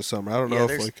shows this summer. I don't know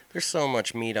if there's so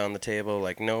much meat on the table.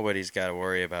 Like nobody's got to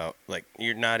worry about. Like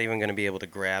you're not even going to be able to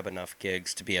grab enough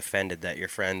gigs to be offended that your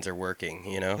friends are working.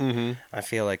 Mhm. I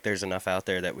feel like there's enough out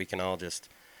there that we can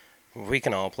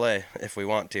all play if we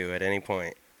want to at any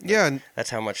point. Yeah, and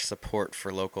That's how much support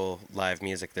for local live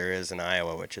music there is in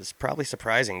Iowa, which is probably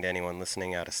surprising to anyone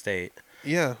listening out of state.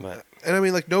 yeah. But And I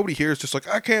mean, like, nobody here is just like,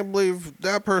 I can't believe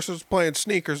that person's playing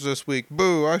sneakers this week.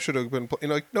 Boo, I should have been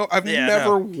playing. No, I've Yeah,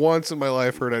 never no. once in my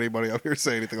life heard anybody up here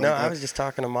say anything no, like that. I was just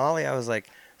talking to Molly. I was like,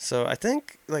 so I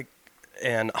think, like,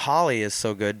 and Holly is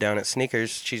so good down at Sneakers.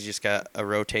 She's just got a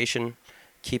rotation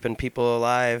keeping people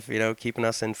alive, keeping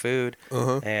us in food.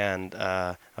 Uh-huh. And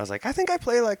I was like, I think I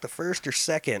play like the first or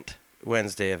second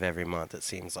Wednesday of every month, it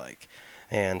seems like.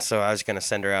 And so I was going to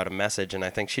send her out a message, and I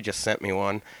think she just sent me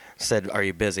one, said, are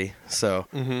you busy? So,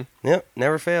 Yep,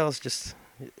 never fails. Just,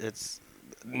 it's,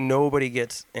 nobody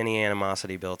gets any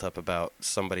animosity built up about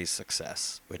somebody's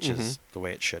success, which is the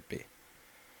way it should be.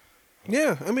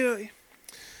 Yeah, I mean,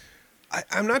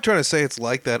 I'm not trying to say it's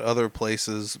like that other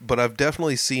places, but I've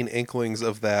definitely seen inklings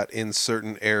of that in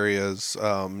certain areas,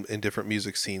 in different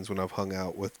music scenes when I've hung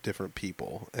out with different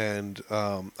people. And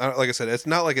like I said, it's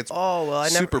not like it's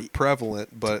super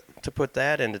prevalent, but To put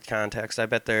that into context, I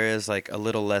bet there is like a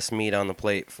little less meat on the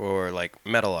plate for like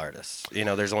metal artists.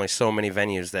 There's only so many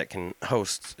venues that can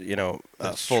host, a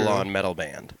That's full-on true. metal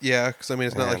band. yeah, because I mean,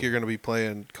 it's not like And- you're going to be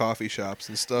playing coffee shops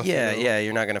and stuff. Yeah, you know? yeah,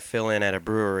 you're not going to fill in at a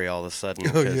brewery all of a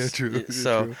sudden. Oh, yeah, 'cause true, yeah,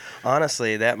 So true.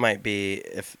 honestly, that might be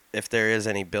if there is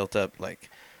any built up like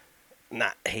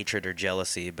not hatred or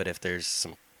jealousy, but if there's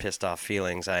some pissed off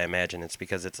feelings, I imagine it's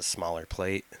because it's a smaller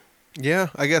plate. Yeah,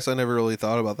 I guess I never really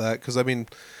thought about that because I mean,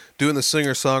 doing the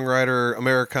singer-songwriter,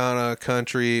 Americana,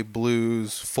 country,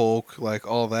 blues, folk, like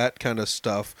all that kind of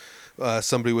stuff.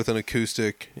 Somebody with an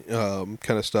acoustic kind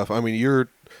of stuff. I mean, you're.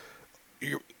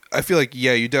 I feel like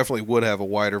you definitely would have a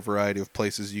wider variety of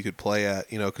places you could play at,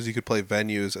 because you could play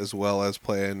venues as well as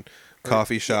playing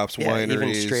coffee shops, Yeah, wineries,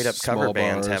 even straight up cover small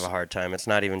bands bars. have a hard time. It's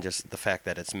not even just the fact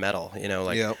that it's metal.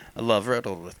 Like Yep. I love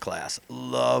Riddled with Class.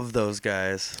 Love those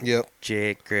guys. Yep.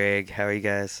 Jake, Greg, how are you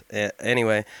guys?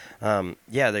 Anyway,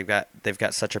 yeah, they've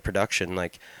got such a production.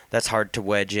 Like that's hard to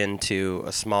wedge into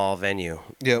a small venue.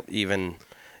 Yep. Even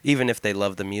if they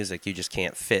love the music, you just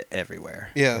can't fit everywhere.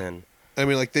 Yeah. And I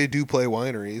mean, like they do play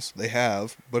wineries, they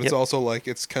have, but it's Yep. also like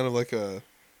it's kind of like a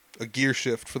gear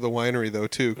shift for the winery though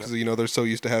too, because they're so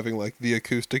used to having like the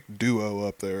acoustic duo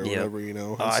up there or Yep. whatever.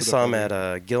 Oh, I instead saw of them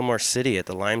having- at Gilmore City at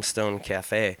the Limestone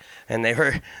Cafe, and they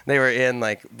were in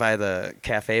like by the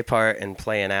cafe part and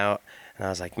playing out. And I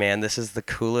was like, man, this is the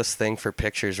coolest thing for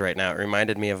pictures right now. It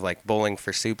reminded me of like Bowling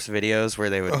for Soup's videos where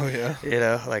they would, Oh, yeah.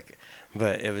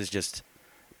 but it was just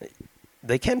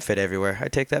they can fit everywhere. I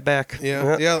take that back.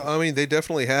 Yeah. I mean, they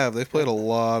definitely have. They've played a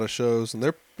lot of shows, and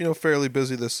they're fairly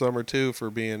busy this summer too. For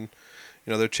being,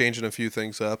 they're changing a few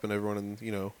things up, and everyone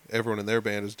in their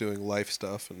band is doing life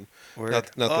stuff, and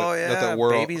not that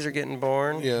we're babies are getting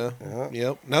born. Yeah.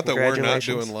 Yep. Not that we're not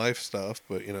Congratulations. doing life stuff,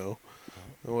 but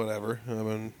whatever. I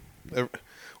mean,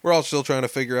 we're all still trying to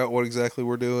figure out what exactly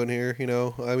we're doing here.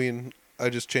 I mean, I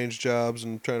just changed jobs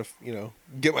and trying to,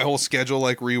 get my whole schedule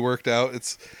like reworked out.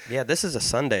 This is a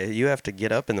Sunday. You have to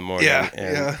get up in the morning.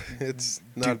 And it's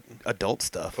do not adult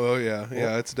stuff. Oh yeah,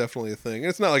 it's definitely a thing.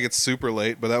 It's not like it's super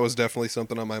late, but that was definitely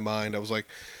something on my mind. I was like,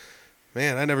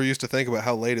 man, I never used to think about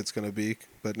how late it's going to be,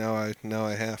 but now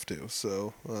I have to.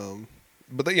 So,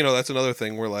 but that's another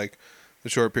thing where like the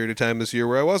short period of time this year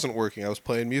where I wasn't working, I was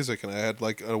playing music, and I had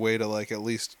like a way to like at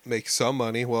least make some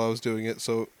money while I was doing it.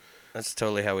 So that's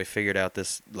totally how we figured out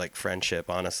this like friendship.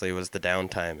 Honestly, was the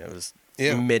downtime. It was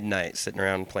Yeah. midnight sitting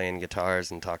around playing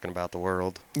guitars and talking about the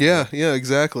world. Yeah,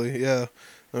 exactly. Yeah.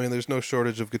 I mean, there's no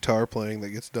shortage of guitar playing that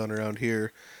gets done around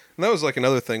here. And that was like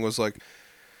another thing was like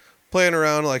playing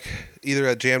around like either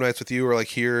at jam nights with you or like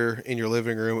here in your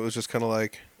living room. It was just kind of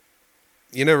like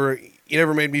you never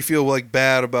made me feel like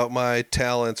bad about my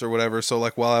talents or whatever. So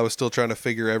like while I was still trying to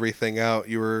figure everything out,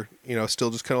 you were, still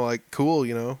just kind of like cool,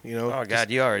 Oh God,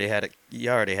 you already had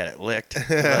it licked.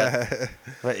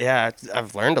 But yeah,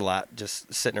 I've learned a lot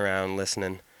just sitting around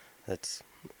listening.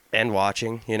 And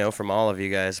watching, from all of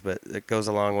you guys, but it goes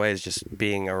a long ways just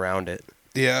being around it.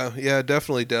 Yeah, it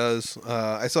definitely does.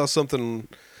 I saw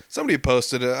somebody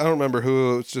posted it. I don't remember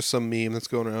who. It's just some meme that's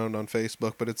going around on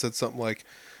Facebook, but it said something like,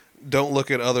 don't look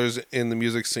at others in the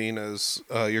music scene as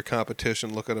your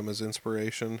competition. Look at them as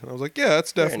inspiration. And I was like, yeah,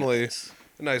 that's definitely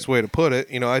a nice way to put it.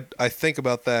 I think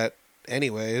about that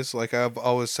anyways. Like I've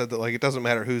always said that like it doesn't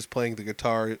matter who's playing the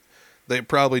guitar. They're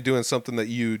probably doing something that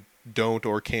you don't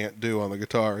or can't do on the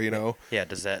guitar, Yeah,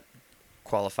 does that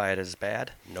qualify it as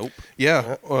bad? Nope.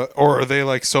 Yeah, or are they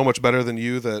like so much better than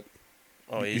you that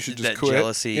you should just that quit?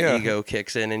 jealousy ego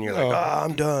kicks in and you're like,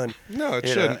 I'm done. No, it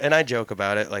shouldn't. And I joke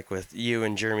about it like with you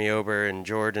and Jeremy Ober and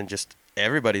Jordan, just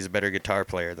everybody's a better guitar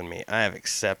player than me. I have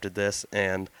accepted this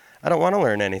and I don't want to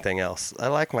learn anything else. I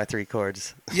like my 3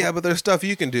 chords. Yeah, but there's stuff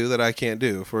you can do that I can't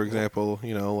do. For example,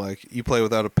 like you play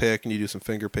without a pick and you do some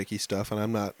finger picky stuff, and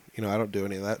I'm not, I don't do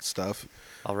any of that stuff.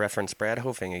 I'll reference Brad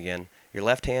Hofing again. Your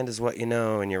left hand is what you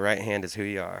know, and your right hand is who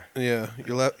you are. Yeah,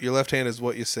 your left hand is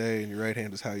what you say, and your right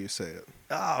hand is how you say it.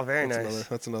 Oh, very nice.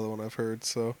 That's another one I've heard.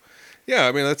 So, yeah,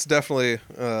 I mean that's definitely.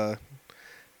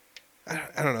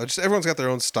 I don't know. Just everyone's got their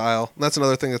own style. And that's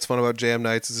another thing that's fun about jam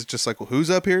nights. Is it's just like, well, who's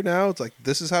up here now? It's like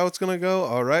this is how it's gonna go.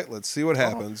 All right, let's see what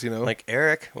happens. Like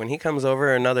Eric, when he comes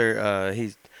over,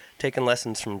 he's taking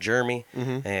lessons from Jeremy,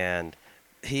 and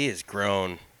he has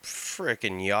grown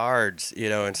freaking yards,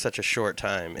 in such a short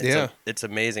time. It's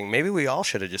amazing. Maybe we all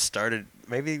should have just started.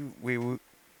 Maybe we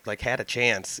had a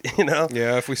chance,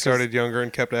 Yeah, if we started younger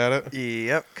and kept at it.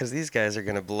 Yep, because these guys are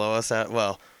gonna blow us out.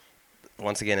 Well.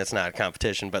 Once again, it's not a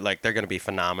competition, but they're going to be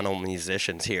phenomenal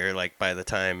musicians here. Like by the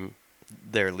time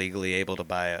they're legally able to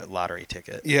buy a lottery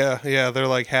ticket. Yeah, they're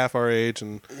like half our age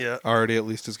and already at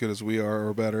least as good as we are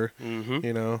or better. Mm-hmm.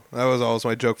 That was always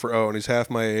my joke for Owen. He's half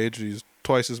my age. He's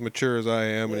twice as mature as I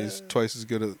am, and he's twice as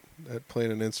good at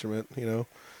playing an instrument.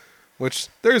 Which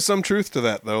there's some truth to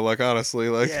that though. Like honestly,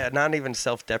 not even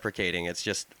self-deprecating. It's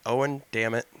just Owen,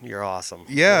 damn it, you're awesome.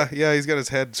 Yeah, he's got his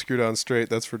head screwed on straight.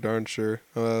 That's for darn sure.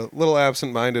 A little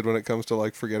absent-minded when it comes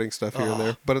to forgetting stuff here and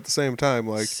there, but at the same time,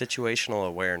 situational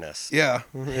awareness. Yeah,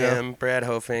 him, Brad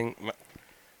Hofing,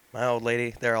 my old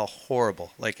lady, they're all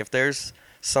horrible. Like if there's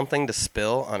something to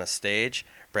spill on a stage,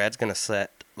 Brad's gonna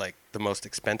set the most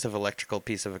expensive electrical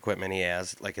piece of equipment he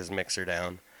has, like his mixer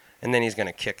down, and then he's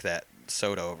gonna kick that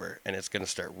soda over and it's going to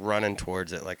start running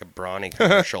towards it like a Brawny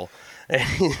commercial. And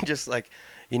just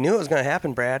you knew it was going to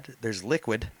happen, Brad. There's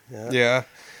liquid. Yeah.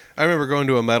 I remember going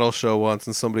to a metal show once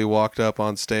and somebody walked up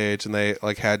on stage and they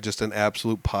had just an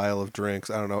absolute pile of drinks.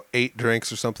 I don't know, 8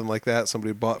 drinks or something like that.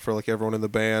 Somebody bought for everyone in the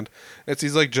band. It's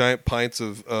these giant pints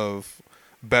of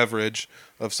beverage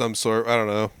of some sort. I don't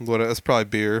know. It's probably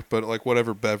beer, but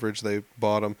whatever beverage they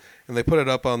bought them. And they put it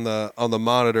up on the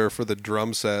monitor for the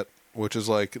drum set, which is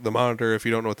the monitor. If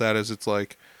you don't know what that is, it's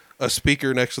a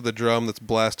speaker next to the drum that's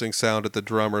blasting sound at the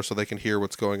drummer so they can hear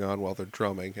what's going on while they're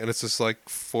drumming. And it's this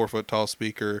 4-foot tall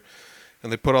speaker,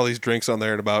 and they put all these drinks on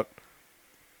there, and about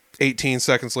 18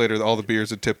 seconds later all the beers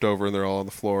had tipped over and they're all on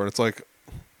the floor. And it's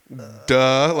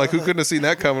Duh. Like, who couldn't have seen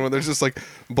that coming when there's just like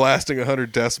blasting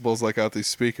 100 decibels like out these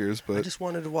speakers? I But just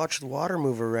wanted to watch the water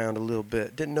move around a little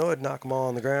bit. Didn't know it'd knock them all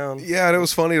on the ground. yeah, and it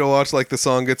was funny to watch, like, the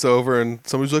song gets over and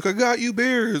somebody's like, I got you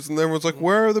beers. And everyone's like,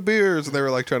 where are the beers? And they were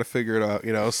like trying to figure it out,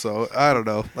 you know? So I don't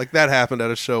know. Like, that happened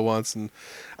at a show once. And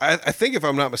I think, if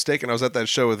I'm not mistaken, I was at that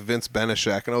show with Vince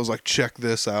Benishak and I was like, check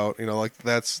this out. You know, like,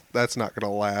 that's not going to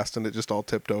last. And it just all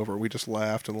tipped over. We just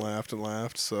laughed and laughed and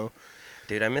laughed. So.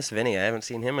 Dude, I miss Vinny. I haven't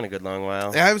seen him in a good long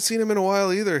while. I haven't seen him in a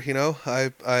while either, you know.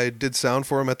 I did sound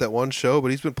for him at that one show, but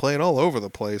he's been playing all over the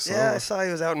place. Yeah, I saw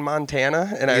he was out in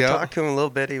Montana, and I Yeah. talked to him a little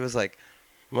bit. He was like,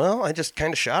 well, I just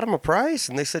kind of shot him a price,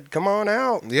 and they said, come on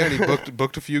out. Yeah, and he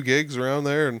booked a few gigs around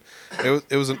there, and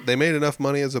it was they made enough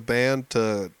money as a band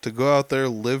to go out there,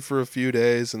 live for a few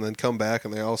days, and then come back,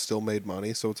 and they all still made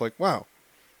money. So it's like, wow,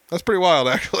 that's pretty wild,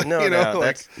 actually. No you know, doubt.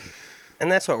 like,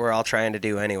 That's what we're all trying to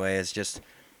do anyway, is just,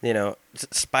 you know,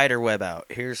 spider web out.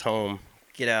 Here's home.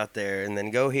 Get out there, and then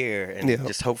go here, and Yeah.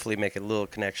 just hopefully make a little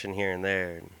connection here and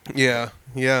there. yeah.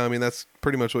 I mean, that's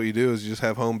pretty much what you do is you just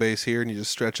have home base here, and you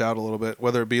just stretch out a little bit,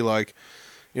 whether it be like,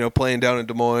 you know, playing down in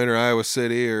Des Moines or Iowa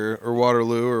City or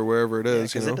Waterloo or wherever it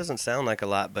is. Because you know? it doesn't sound like a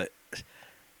lot, but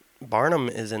Barnum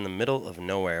is in the middle of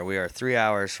nowhere. We are 3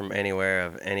 hours from anywhere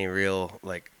of any real,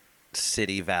 like,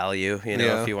 city value. You know,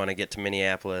 Yeah. if you want to get to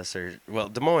Minneapolis or, well,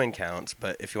 Des Moines counts,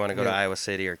 but if you want to go to Yeah. Iowa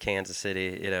City or Kansas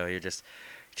City, you know, you're just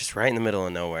right in the middle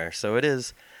of nowhere. So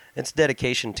it's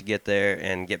dedication to get there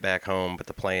and get back home, but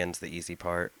the playing's the easy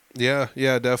part. Yeah,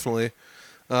 definitely.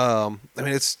 I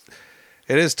mean,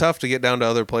 it is tough to get down to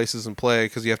other places and play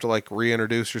because you have to like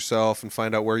reintroduce yourself and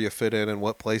find out where you fit in and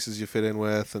what places you fit in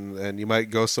with, and you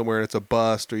might go somewhere and it's a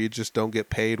bust or you just don't get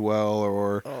paid well,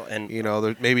 or And you know,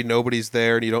 there, maybe nobody's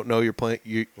there and you don't know you're playing.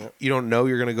 You don't know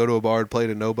you're going to go to a bar and play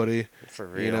to nobody. for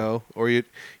real. You know, or you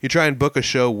try and book a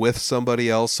show with somebody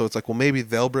else, so it's like, well, maybe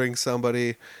they'll bring somebody,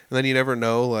 and then you never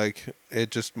know. Like,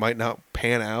 it just might not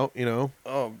pan out. You know.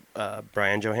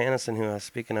 Brian Johannesson, who I was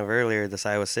speaking of earlier, this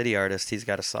Iowa City artist, he's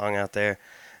got a song out there,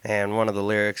 and one of the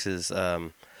lyrics is,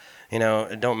 you know,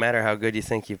 it don't matter how good you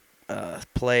think you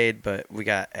played, but we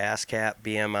got ASCAP,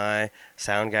 BMI,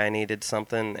 sound guy needed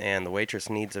something, and the waitress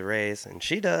needs a raise, and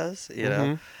she does, you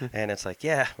know. And it's like,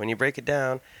 yeah, when you break it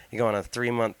down, you go on a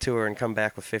 3-month tour and come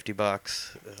back with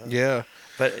 $50. Yeah.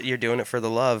 But you're doing it for the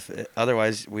love.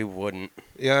 Otherwise, we wouldn't.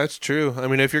 Yeah, it's true. I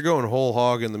mean, if you're going whole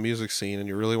hog in the music scene and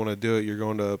you really want to do it, you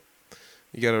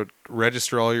got to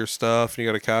register all your stuff, and you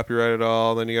got to copyright it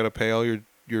all, then you got to pay all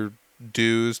your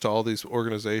dues to all these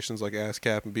organizations like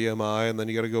ASCAP and BMI, and then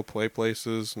you got to go play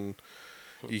places, and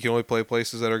you can only play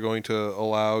places that are going to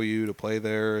allow you to play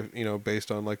there, you know, based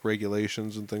on like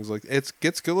regulations and things like that. It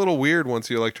gets a little weird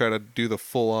once you like try to do the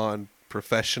full on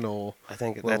professional I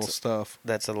think level stuff.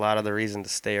 that's a lot of the reason to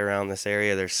stay around this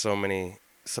area. There's so many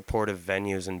supportive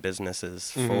venues and businesses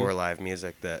for live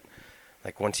music that,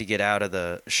 like, once you get out of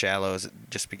the shallows,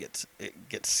 it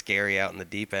gets scary out in the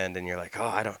deep end, and you're like, oh,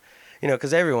 I don't, you know,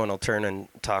 because everyone will turn and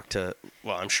talk to,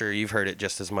 well, I'm sure you've heard it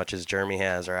just as much as Jeremy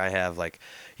has or I have, like,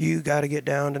 you got to get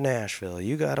down to Nashville,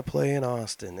 you got to play in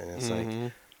Austin, and it's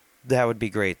like, that would be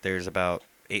great. There's about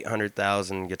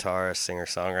 800,000 guitarists,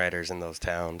 singer-songwriters in those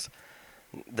towns.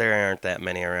 There aren't that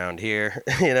many around here,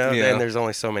 you know, Yeah. and there's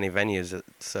only so many venues,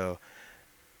 so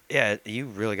yeah, you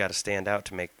really got to stand out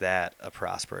to make that a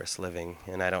prosperous living,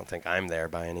 and I don't think I'm there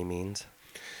by any means.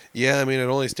 Yeah, I mean, it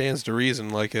only stands to reason.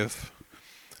 Like,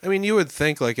 you would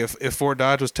think, like, if Fort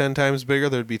Dodge was 10 times bigger,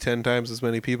 there'd be 10 times as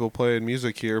many people playing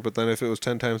music here. But then if it was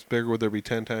 10 times bigger, would there be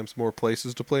 10 times more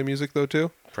places to play music, though,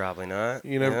 too? Probably not.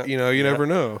 You never, Yeah. you Yeah. never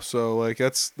know. So, like,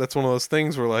 that's one of those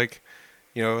things where, like,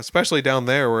 you know, especially down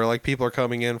there where, like, people are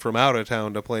coming in from out of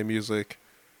town to play music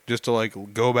just to,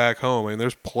 like, go back home. I mean,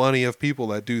 there's plenty of people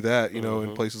that do that, you know,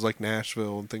 in places like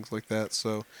Nashville and things like that.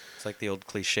 So, It's like the old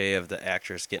cliche of the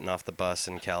actress getting off the bus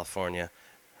in California,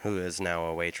 who is now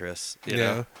a waitress. You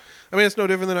know? I mean, it's no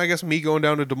different than, I guess, me going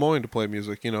down to Des Moines to play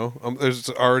music, you know. There's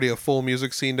already a full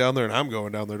music scene down there, and I'm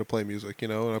going down there to play music, you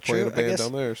know, and I play in a True, I band guess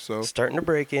down there, so. Starting to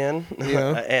break in.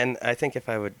 Yeah. And I think if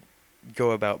I would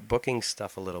go about booking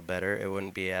stuff a little better, it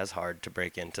wouldn't be as hard to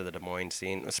break into the Des Moines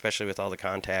scene, especially with all the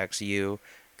contacts, you,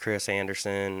 Chris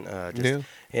Anderson, Yeah.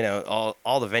 you know,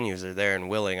 all the venues are there and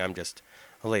willing. I'm just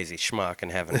a lazy schmuck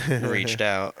and haven't reached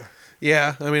out.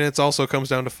 Yeah, I mean, it also comes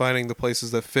down to finding the places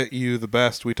that fit you the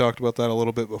best. We talked about that a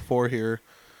little bit before here,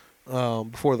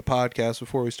 before the podcast,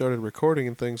 before we started recording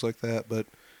and things like that. But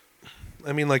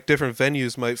I mean, like different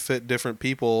venues might fit different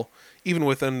people, even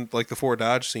within like the Fort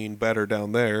Dodge scene better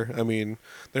down there. I mean,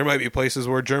 there might be places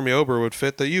where Jeremy Ober would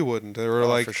fit that you wouldn't, or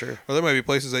like, for sure. or there might be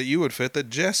places that you would fit that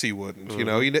Jesse wouldn't. You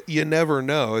know, Mm-hmm. you never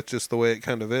know. It's just the way it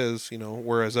kind of is. You know,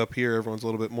 whereas up here, everyone's a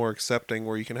little bit more accepting,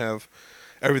 where you can have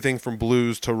everything from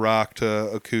blues to rock to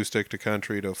acoustic to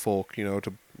country to folk. You know,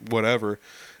 to whatever.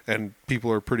 And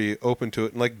people are pretty open to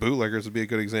it. And like Bootleggers would be a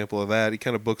good example of that. He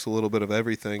kind of books a little bit of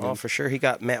everything. Oh, and, for sure. He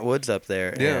got Matt Woods up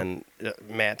there, Yeah. and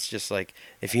Matt's just like,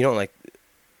 if you don't like,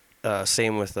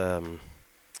 same with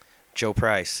Joe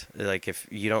Price. Like, if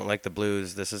you don't like the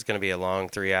blues, this is going to be a long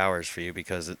 3 hours for you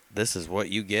because this is what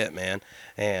you get, man.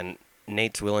 And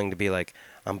Nate's willing to be like,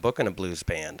 I'm booking a blues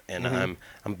band, and Mm-hmm.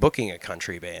 I'm booking a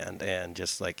country band, and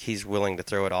just like he's willing to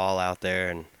throw it all out there,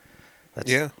 and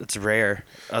it's rare.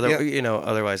 Yeah. You know,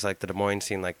 otherwise like the Des Moines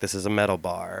scene, like this is a metal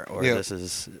bar or Yeah. this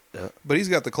is. But he's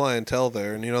got the clientele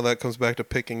there, and you know that comes back to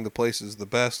picking the places the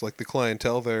best. Like the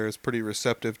clientele there is pretty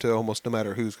receptive to almost no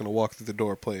matter who's going to walk through the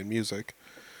door playing music.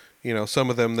 You know, some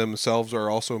of them themselves are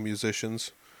also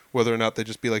musicians, whether or not they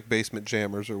just be like basement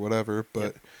jammers or whatever. But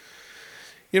Yep.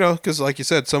 you know, because like you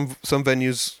said, some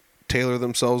venues tailor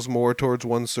themselves more towards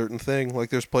one certain thing. Like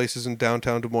there's places in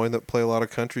downtown Des Moines that play a lot of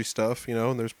country stuff, you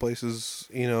know, and there's places,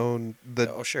 you know, that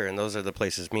Oh, sure, and those are the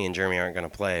places me and Jeremy aren't going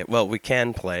to play. Well, we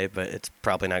can play, but it's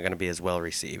probably not going to be as well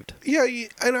received. yeah,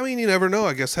 and I mean, you never know.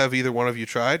 I guess have either one of you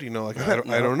tried? You know, like I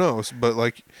No. don't know, but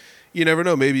like you never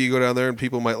know. Maybe you go down there and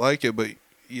people might like it, but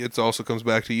it also comes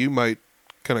back to you might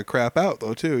kind of crap out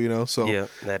though too. You know, so Yeah,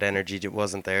 that energy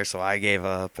wasn't there, so I gave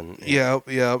up. And yeah,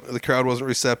 the crowd wasn't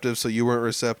receptive, so you weren't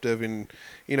receptive, and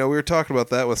you know we were talking about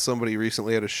that with somebody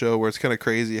recently at a show where it's kind of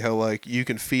crazy how like you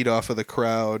can feed off of the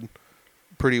crowd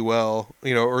pretty well,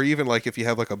 you know, or even like if you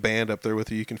have like a band up there with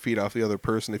you, you can feed off the other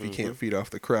person if you can't feed off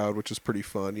the crowd, which is pretty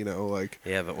fun, you know, like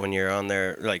Yeah, but when you're on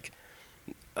there, like,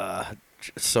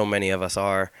 so many of us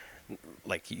are,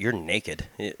 like, you're naked.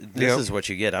 This Yep. is what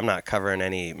you get. I'm not covering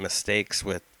any mistakes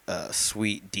with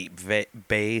sweet, deep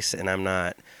bass, and I'm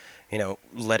not, you know,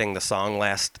 letting the song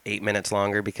last 8 minutes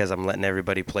longer because I'm letting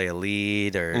everybody play a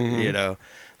lead or, you know.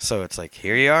 So it's like,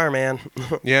 here you are, man.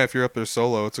 yeah, if you're up there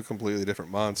solo, it's a completely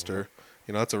different monster.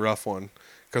 You know, it's a rough one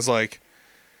because like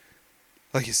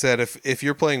you said, if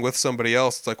you're playing with somebody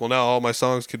else, it's like, well, now all my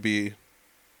songs could be,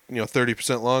 you know,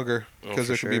 30% longer because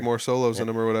for there could be sure. more solos in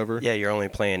them or whatever. Yeah, you're only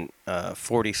playing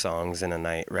 40 songs in a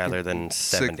night rather than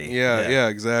 70. Yeah,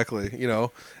 exactly. You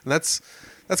know, and that's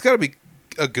got to be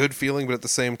a good feeling, but at the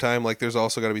same time, like there's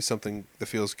also got to be something that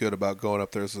feels good about going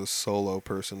up there as a solo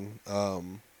person.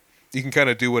 You can kind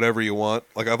of do whatever you want.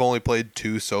 Like I've only played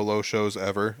 2 solo shows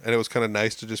ever, and it was kind of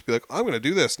nice to just be like, I'm going to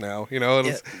do this now, you know. And,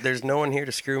 Yeah, there's no one here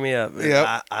to screw me up.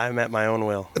 Yep. I'm at my own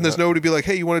will. and there's nobody to be like,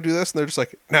 hey, you want to do this? And they're just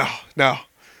like, no,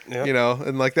 Yep. you know.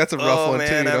 And like that's a rough Oh one man,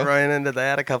 too. You know? I've run into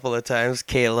that a couple of times,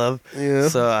 Caleb. Yeah.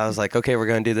 So I was like, okay, we're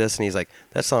gonna do this, and he's like,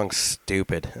 that song's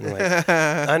stupid. And I'm like,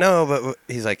 I know, but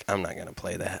he's like, I'm not gonna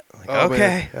play that. I'm like,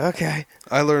 Oh, okay.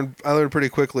 I learned pretty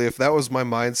quickly if that was my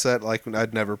mindset, like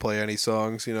I'd never play any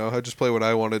songs, you know. I'd just play what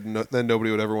I wanted, and then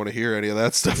nobody would ever want to hear any of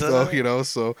that stuff, though, you know.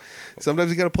 So sometimes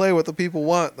you got to play what the people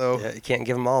want, though. Yeah, you can't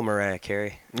give them all Mariah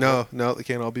Carey. No, they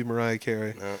can't all be Mariah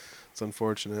Carey. No. It's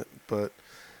unfortunate, but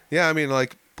yeah, I mean,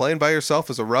 like playing by yourself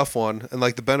is a rough one, and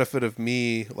like the benefit of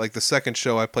me, like the second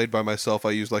show I played by myself,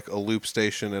 I used like a loop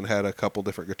station and had a couple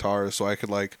different guitars, so I could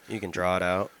like. You can draw it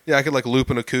out. Yeah, I could like loop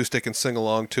an acoustic and sing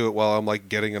along to it while I'm like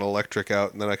getting an electric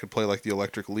out, and then I could play like the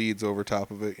electric leads over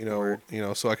top of it, you know, Word.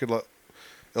 so I could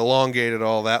elongate it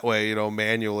all that way, you know,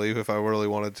 manually if I really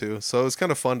wanted to. So it was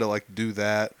kind of fun to like do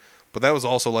that, but that was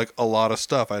also like a lot of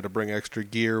stuff. I had to bring extra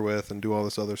gear with and do all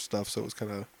this other stuff, so it was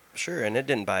kind of Sure, and it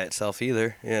didn't buy itself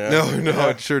either. You know? no,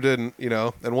 it sure didn't, you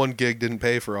know, and one gig didn't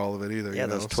pay for all of it either. Yeah, you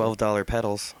know, those $12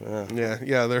 pedals. Yeah.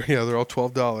 Yeah, they're all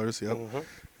 $12. Yep,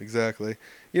 exactly.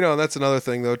 You know, and that's another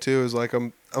thing though too is like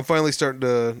I'm finally starting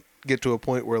to get to a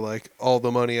point where like all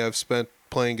the money I've spent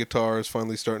playing guitar is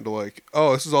finally starting to like,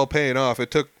 oh, this is all paying off.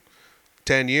 It took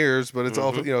 10 years, but it's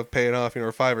all, you know, paying off, you know,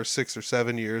 or 5 or 6 or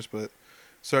 7 years, but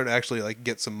starting to actually like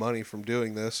get some money from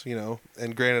doing this, you know.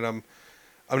 And granted, I'm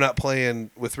not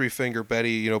playing with Three Finger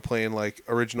Betty, you know, playing like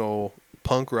original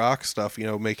punk rock stuff, you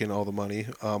know, making all the money.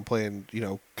 Playing, you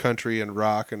know, country and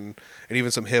rock and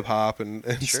even some hip hop and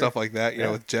Sure. stuff like that, you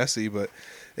know, with Jesse. But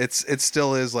it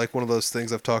still is like one of those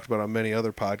things I've talked about on many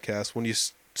other podcasts. When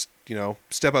you know,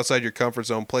 step outside your comfort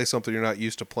zone, play something you're not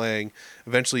used to playing,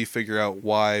 eventually you figure out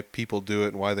why people do it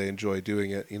and why they enjoy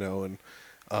doing it, you know, and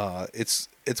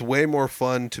it's way more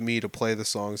fun to me to play the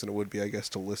songs than it would be, I guess,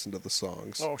 to listen to the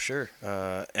songs. Oh, sure.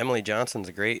 Emily Johnson's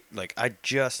a great. Like, I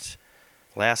just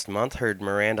last month heard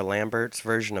Miranda Lambert's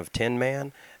version of Tin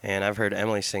Man, and I've heard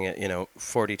Emily sing it,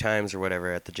 40 times or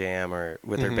whatever at the jam or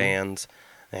with her bands,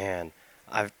 and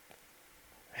I've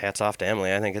hats off to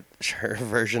Emily. I think her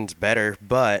version's better,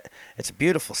 but it's a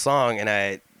beautiful song, and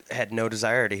I had no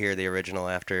desire to hear the original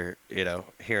after,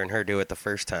 hearing her do it the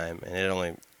first time, and it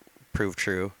only proved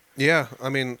true. Yeah, I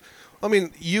mean,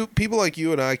 you people like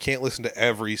you and I can't listen to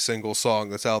every single song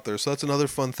that's out there. So that's another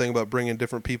fun thing about bringing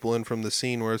different people in from the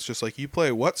scene, where it's just like, you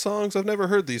play what songs? I've never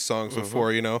heard these songs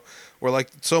before, Where like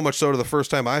so much so to the first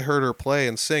time I heard her play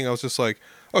and sing, I was just like,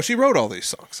 oh, she wrote all these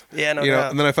songs. Yeah, no you know.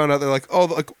 doubt. And then I found out they're like, oh,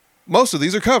 like most of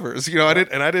these are covers. I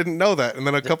didn't know that. And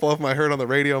then a couple of them I heard on the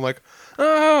radio. I'm like,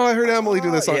 oh, I heard Emily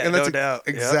do this song, yeah, and that's no doubt.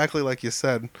 exactly like you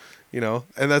said. And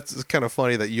that's kind of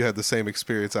funny that you had the same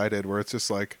experience I did, where it's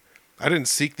just like, I didn't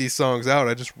seek these songs out.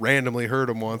 I just randomly heard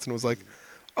them once and was like,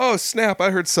 oh, snap,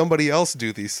 I heard somebody else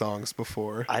do these songs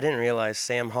before. I didn't realize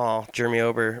Sam Hall, Jeremy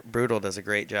Ober, Brutal does a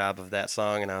great job of that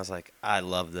song, and I was like, I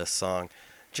love this song.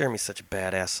 Jeremy's such a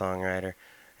badass songwriter.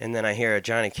 And then I hear a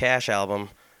Johnny Cash album,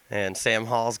 and Sam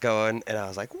Hall's going, and I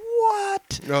was like,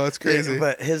 what? Oh, that's crazy.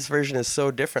 But his version is so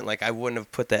different. Like, I wouldn't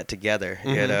have put that together.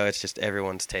 It's just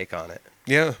everyone's take on it.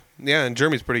 Yeah, and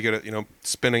Jeremy's pretty good at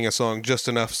spinning a song just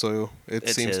enough so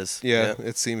It's seems his. yeah, Yeah.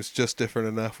 it seems just different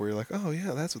enough where you're like, oh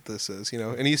yeah, that's what this is,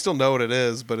 and you still know what it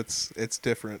is, but it's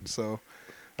different. So,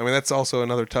 I mean, that's also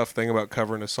another tough thing about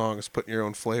covering a song, is putting your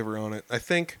own flavor on it. I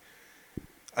think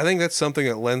that's something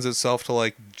that lends itself to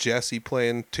like Jesse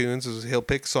playing tunes, is he'll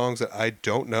pick songs that I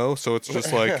don't know, so it's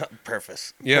just like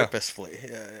purposefully.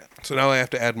 Yeah. So now I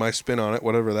have to add my spin on it,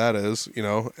 whatever that is,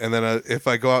 And then if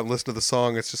I go out and listen to the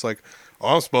song, it's just like,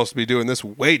 oh, I'm supposed to be doing this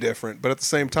way different. But at the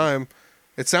same time,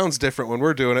 it sounds different when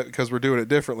we're doing it because we're doing it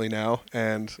differently now,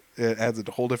 and it adds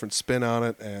a whole different spin on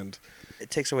it. And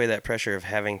it takes away that pressure of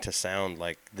having to sound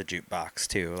like the jukebox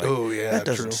too. Like, oh yeah, that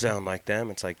doesn't true. sound like them.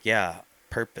 It's like, yeah,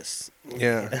 purpose.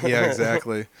 Yeah,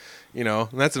 exactly. And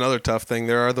that's another tough thing.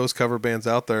 There are those cover bands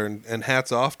out there, and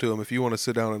hats off to them if you want to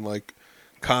sit down and like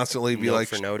constantly be Note like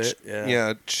for note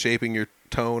it. shaping your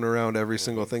tone around every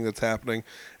single thing that's happening.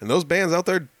 And those bands out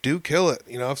there do kill it.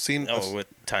 I've seen with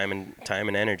time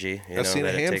and energy. I've seen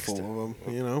a handful of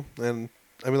them. And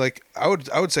I mean, like I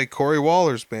would say Corey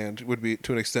Waller's band would be,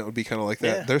 to an extent, would be kind of like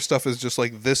that. Yeah. Their stuff is just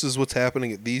like, this is what's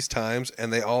happening at these times,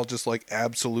 and they all just like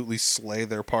absolutely slay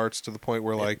their parts to the point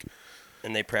where like.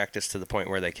 And they practice to the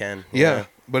point where they can. Yeah,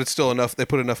 but it's still enough. They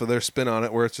put enough of their spin on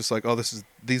it where it's just like, oh, this is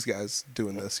these guys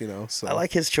doing this, So I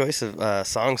like his choice of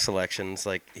song selections.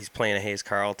 Like, he's playing a Hayes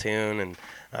Carl tune, and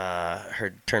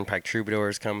heard Turnpike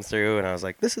Troubadours come through, and I was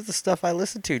like, this is the stuff I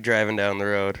listen to driving down the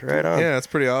road. Right on. Yeah, it's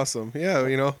pretty awesome. Yeah,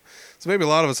 So maybe a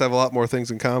lot of us have a lot more things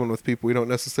in common with people we don't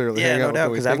necessarily hang out with. Yeah, no doubt,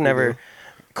 because I've never...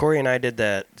 Corey and I did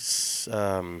that,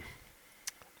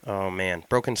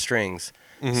 Broken Strings.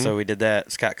 Mm-hmm. So we did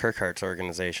that, Scott Kirkhart's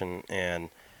organization, and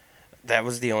that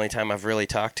was the only time I've really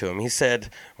talked to him. He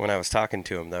said, when I was talking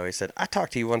to him, though, he said, I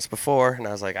talked to you once before, and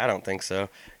I was like, I don't think so.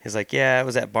 He's like, yeah, it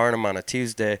was at Barnum on a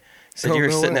Tuesday. He said, you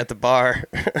were sitting at the bar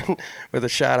with a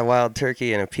shot of wild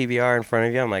turkey and a PBR in front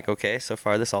of you. I'm like, okay, so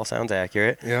far this all sounds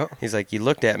accurate. Yeah. He's like, you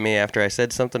looked at me after I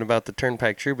said something about the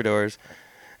Turnpike Troubadours,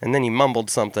 and then you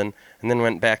mumbled something, and then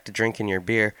went back to drinking your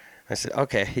beer. I said,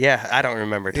 okay, yeah, I don't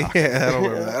remember talking. Yeah, I don't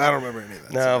remember that. I don't remember any of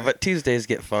that. No, Sorry. but Tuesdays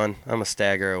get fun. I'm a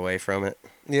stagger away from it.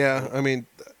 Yeah, I mean,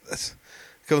 it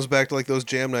comes back to like those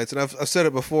jam nights. And I've said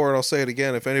it before, and I'll say it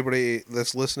again. If anybody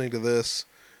that's listening to this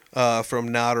from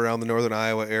not around the northern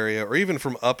Iowa area, or even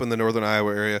from up in the northern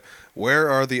Iowa area, where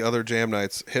are the other jam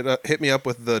nights? Hit me up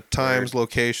with the times,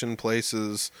 location,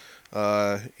 places.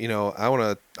 I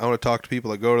want to talk to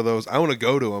people that go to those. I want to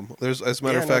go to them. As a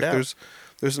matter of fact,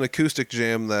 there's an acoustic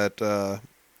jam that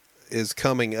is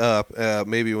coming up.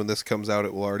 Maybe when this comes out,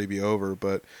 it will already be over.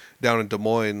 But down in Des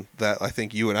Moines, that I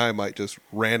think you and I might just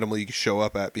randomly show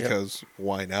up at because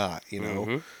why not?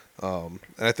 Mm-hmm. And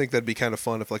I think that'd be kind of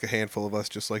fun if like a handful of us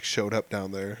just like showed up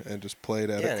down there and just played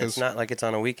at it. Yeah, it's not like it's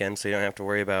on a weekend, so you don't have to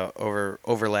worry about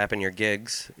overlapping your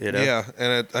gigs. Yeah,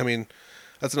 and I mean,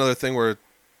 that's another thing where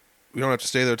we don't have to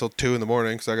stay there till 2 a.m.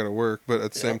 because I got to work. But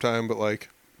at the same time, like.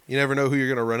 You never know who you're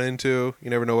going to run into. You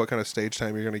never know what kind of stage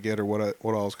time you're going to get or what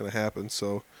all is going to happen.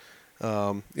 So,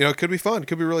 it could be fun. It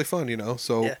could be really fun,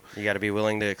 So yeah, you got to be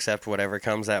willing to accept whatever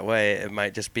comes that way. It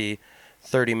might just be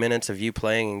 30 minutes of you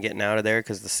playing and getting out of there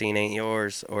because the scene ain't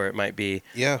yours, or it might be,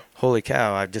 holy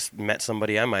cow, I've just met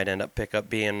somebody I might end up pick up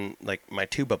being like my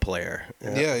tuba player.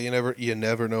 Yeah, you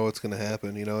never know what's going to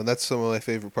happen, And that's some of my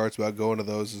favorite parts about going to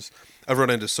those is I've run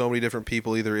into so many different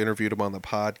people, either interviewed them on the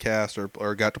podcast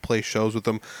or got to play shows with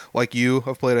them. Like you,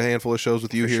 I've played a handful of shows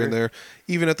with you For here sure. and there.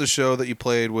 Even at the show that you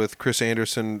played with Chris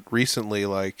Anderson recently,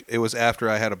 like it was after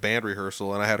I had a band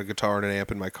rehearsal and I had a guitar and an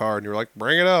amp in my car, and you were like,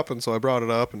 "Bring it up," and so I brought it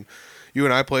up, and you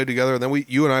and I played together, and then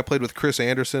you and I played with Chris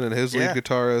Anderson and his Yeah. lead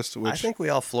guitarist. Which I think we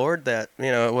all floored that.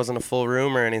 It wasn't a full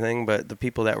room or anything, but the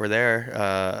people that were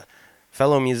there,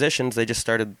 fellow musicians, they just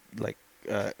started like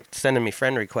sending me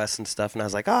friend requests and stuff, and I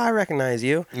was like, "Oh, I recognize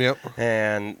you." Yep.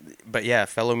 But yeah,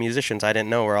 fellow musicians I didn't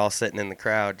know were all sitting in the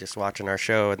crowd just watching our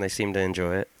show, and they seemed to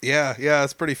enjoy it. Yeah,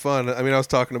 it's pretty fun. I mean, I was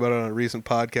talking about it on a recent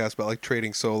podcast about like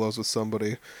trading solos with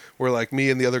somebody, where like me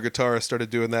and the other guitarist started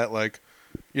doing that, like,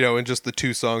 in just the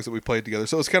 2 songs that we played together.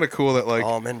 So it's kind of cool that like,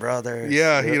 Allman Brothers.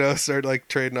 yeah, Yep. start like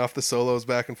trading off the solos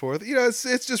back and forth.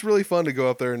 It's just really fun to go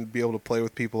up there and be able to play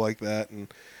with people like that. And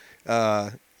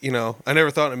I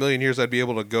never thought in a million years I'd be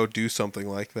able to go do something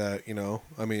like that.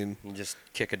 I mean, You just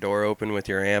kick a door open with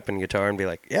your amp and guitar and be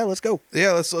like, "Yeah, let's go."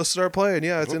 yeah, let's start playing.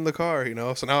 Yeah, it's in the car.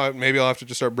 So now maybe I'll have to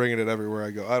just start bringing it everywhere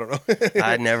I go. I don't know.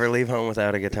 I'd never leave home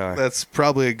without a guitar. That's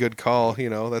probably a good call.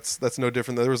 That's no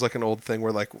different. There was like an old thing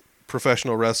where like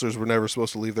professional wrestlers were never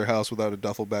supposed to leave their house without a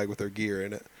duffel bag with their gear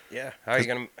in it. Yeah. How are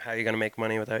you gonna make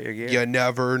money without your gear? You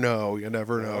never know.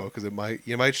 Because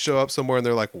you might show up somewhere and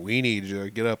they're like, "We need you.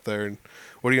 Get up there." And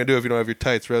what are you gonna do if you don't have your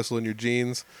tights? Wrestle in your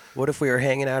jeans? What if we were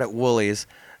hanging out at Woolies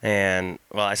and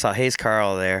I saw Hayes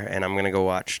Carl there, and I'm gonna go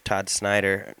watch Todd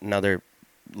Snyder, another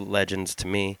legends to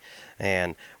me.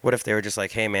 And what if they were just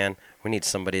like, "Hey man, we need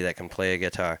somebody that can play a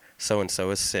guitar. So and so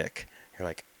is sick." You're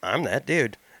like, "I'm that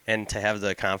dude." And to have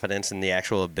the confidence and the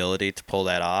actual ability to pull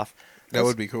that off, That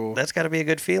would be cool. That's got to be a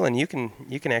good feeling. You can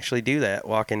actually do that.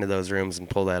 Walk into those rooms and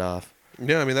pull that off.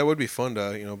 Yeah, I mean that would be fun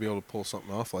to be able to pull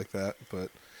something off like that. But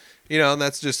and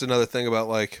that's just another thing about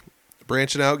like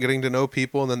branching out, getting to know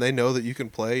people, and then they know that you can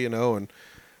play. And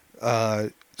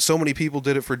so many people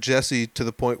did it for Jesse to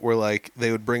the point where like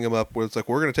they would bring him up where it's like,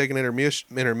 we're going to take an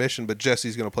intermission, but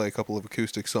Jesse's going to play a couple of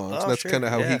acoustic songs. Oh, And that's sure, kind of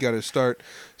how yeah. he got his start.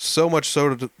 So much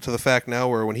so to the fact now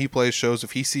where when he plays shows,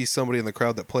 if he sees somebody in the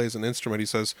crowd that plays an instrument, he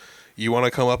says, "You want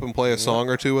to come up and play a song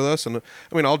or two with us?" And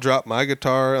I mean, I'll drop my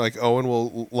guitar. Like Owen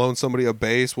will loan somebody a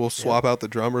bass. We'll swap out the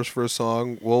drummers for a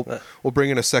song. We'll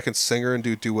bring in a second singer and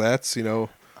do duets.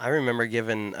 I remember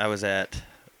I was at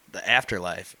the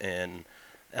Afterlife in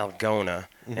Algona,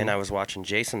 and I was watching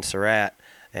Jason Surratt,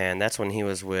 and that's when he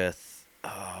was with,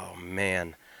 oh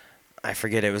man, I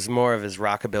forget. It was more of his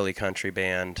rockabilly country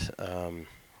band.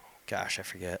 Gosh, I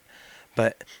forget.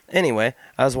 But anyway,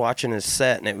 I was watching his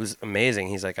set, and it was amazing.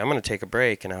 He's like, "I'm going to take a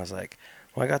break," and I was like,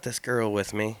 "Well, I got this girl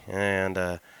with me, and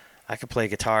I could play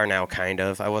guitar now, kind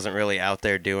of. I wasn't really out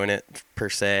there doing it per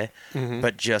se,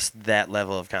 but just that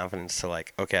level of confidence to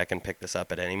like, okay, I can pick this up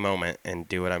at any moment and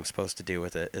do what I'm supposed to do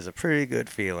with it is a pretty good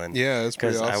feeling." Yeah, it's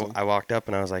pretty awesome. I walked up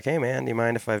and I was like, "Hey, man, do you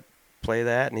mind if I play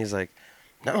that?" And he's like,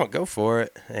 "No, go for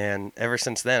it." And ever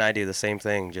since then, I do the same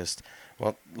thing.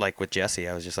 Like with Jesse,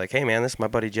 I was just like, "Hey, man, this is my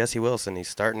buddy Jesse Wilson. He's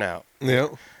starting out. Yeah.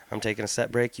 I'm taking a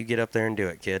set break. You get up there and do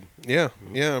it, kid." Yeah.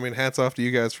 I mean, hats off to you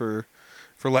guys for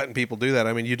letting people do that.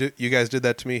 I mean, you guys did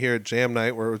that to me here at Jam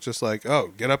Night, where it was just like,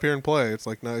 "Oh, get up here and play." It's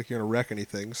like not like you're gonna wreck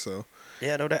anything. So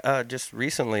Yeah, no doubt. Just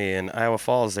recently in Iowa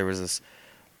Falls, there was this,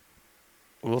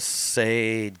 we'll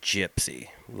say, gypsy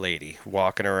lady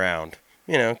walking around.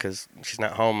 Because she's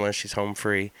not homeless, she's home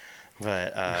free.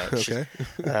 But okay.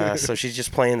 so she's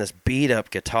just playing this beat up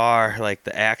guitar. Like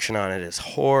the action on it is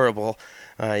horrible.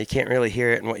 You can't really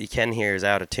hear it, and what you can hear is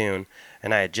out of tune.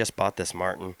 And I had just bought this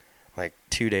Martin like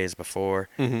 2 days before,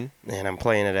 and I'm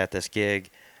playing it at this gig.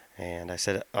 And I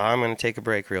said, I'm going to take a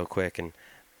break real quick. And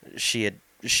she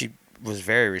was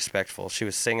very respectful. She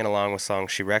was singing along with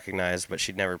songs she recognized, but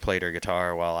she'd never played her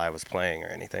guitar while I was playing or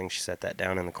anything. She set that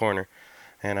down in the corner.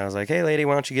 And I was like, "Hey, lady,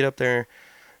 why don't you get up there?"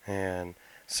 And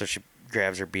so she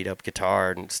grabs her beat up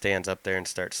guitar and stands up there and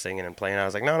starts singing and playing. I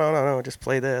was like, no, just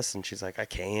play this. And she's like, "I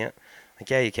can't."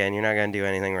 Like, "Yeah, you can. You're not going to do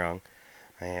anything wrong."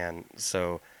 And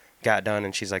so got done,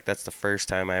 and she's like, "That's the first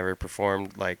time I ever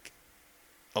performed like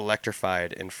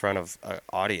electrified in front of an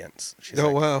audience." She's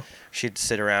Oh, like, wow. she'd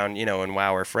sit around, and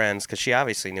wow her friends, because she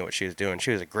obviously knew what she was doing.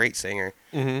 She was a great singer,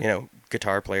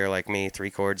 guitar player like me, 3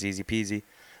 chords, easy peasy.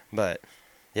 But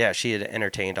yeah, she had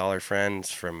entertained all her friends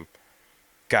from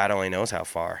God only knows how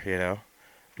far,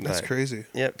 That's But, crazy.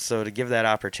 Yep. So to give that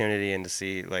opportunity and to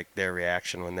see like their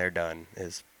reaction when they're done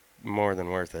is more than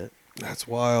worth it. That's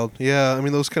wild. Yeah, I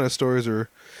mean those kind of stories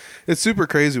it's super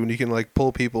crazy when you can like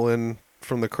pull people in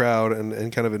from the crowd and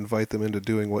kind of invite them into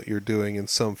doing what you're doing in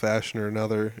some fashion or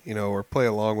another, or play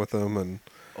along with them. And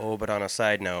Oh, but on a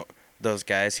side note, those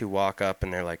guys who walk up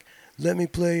and they're like, let me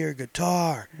play your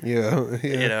guitar. Yeah,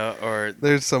 yeah. You know, or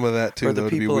There's some of that too. or the though,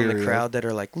 to be people in the weary of. crowd that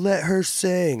are like, let her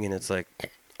sing, and it's like,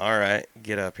 all right,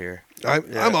 get up here.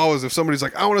 I'm always, if somebody's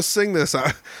like, I want to sing this,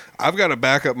 I've got a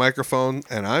backup microphone,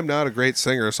 and I'm not a great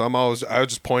singer, so I would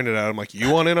just point it at them like,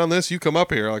 you want in on this? You come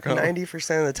up here. Like,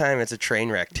 90% of the time, it's a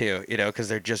train wreck too, you know, because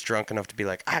they're just drunk enough to be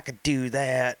like, I could do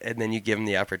that, and then you give them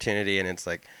the opportunity, and it's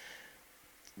like,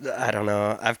 I don't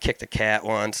know. I've kicked a cat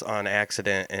once on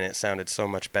accident, and it sounded so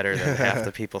much better than half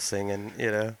the people singing,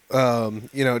 you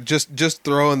know. Just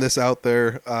throwing this out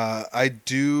there. I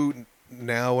do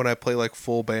now when I play like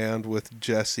full band with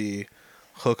Jesse,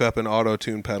 hook up an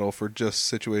auto-tune pedal for just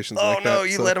situations like that. Oh, no,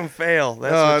 you let them fail.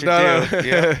 That's what you do.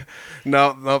 Yeah.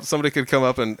 No, somebody could come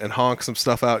up and honk some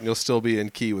stuff out, and you'll still be in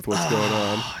key with what's going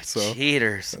on. So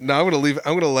cheaters. no, I'm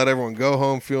gonna let everyone go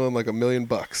home feeling like $1 million.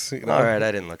 You know? All right,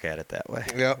 I didn't look at it that way.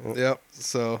 Yep.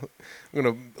 So I'm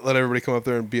gonna let everybody come up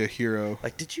there and be a hero.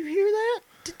 Like, did you hear that?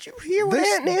 Did you hear what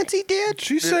Aunt Nancy did?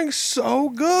 She sang so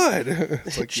good.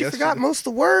 It's like, she forgot most of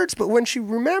the words, but when she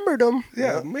remembered them,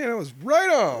 yeah, man, it was right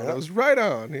on. It was right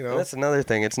on. You know, that's another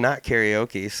thing. It's not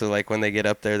karaoke, so like when they get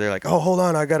up there, they're like, "Oh, hold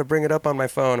on, I got to bring it up on my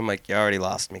phone." I'm like, "You already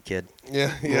lost me, kid."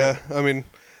 Yeah. I mean,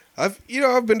 I've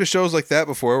been to shows like that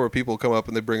before where people come up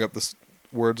and they bring up the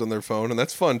words on their phone, and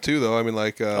that's fun too, though. I mean,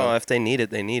 like, if they need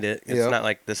it, they need it. It's not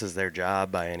like this is their job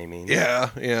by any means. Yeah,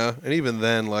 and even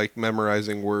then, like,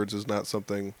 memorizing words is not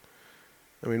something.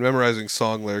 I mean, memorizing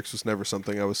song lyrics was never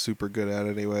something I was super good at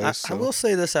anyway. I will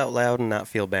say this out loud and not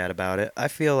feel bad about it. I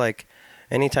feel like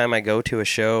anytime I go to a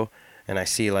show and I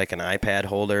see like an iPad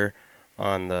holder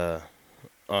on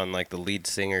like the lead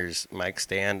singer's mic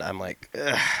stand, I'm like,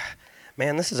 ugh,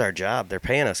 man, this is our job. They're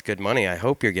paying us good money. I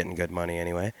hope you're getting good money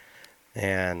anyway.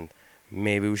 And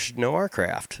maybe we should know our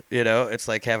craft. You know, it's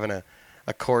like having a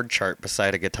chord chart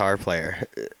beside a guitar player.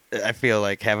 I feel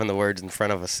like having the words in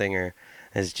front of a singer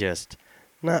is just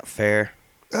not fair.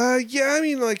 Yeah, I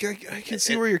mean, like, I can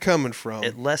see where you're coming from.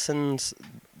 It lessens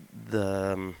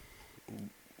the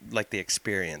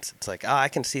experience. It's like, I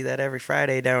can see that every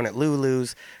Friday down at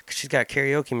Lulu's because she's got a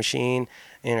karaoke machine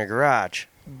in her garage.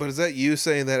 But is that you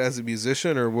saying that as a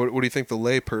musician, or what do you think the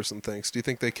lay person thinks? Do you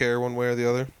think they care one way or the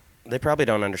other? They probably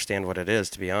don't understand what it is,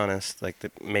 to be honest. Like,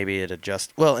 maybe it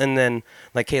adjusts. Well, and then,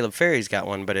 like, Caleb Ferry's got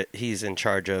one, but he's in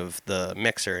charge of the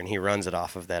mixer, and he runs it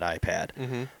off of that iPad.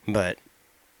 Mm-hmm. But,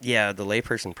 yeah, the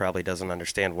layperson probably doesn't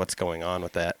understand what's going on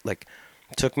with that. Like,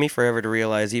 it took me forever to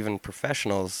realize even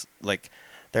professionals, like,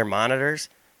 their monitors,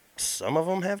 some of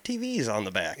them have TVs on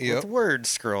the back with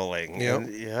words scrolling.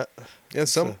 Yep. Yeah,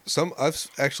 some I've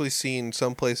actually seen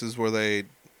some places where they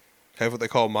have what they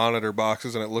call monitor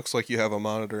boxes, and it looks like you have a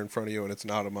monitor in front of you, and it's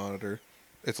not a monitor.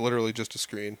 It's literally just a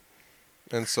screen.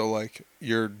 And so, like,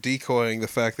 you're decoying the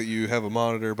fact that you have a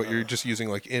monitor, but you're just using,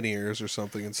 like, in-ears or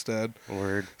something instead.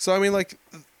 Word. So, I mean, like,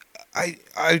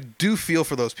 I do feel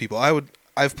for those people.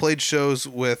 I've played shows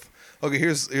with... Okay,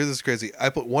 here's this crazy.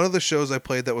 One of the shows I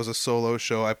played that was a solo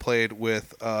show, I played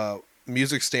with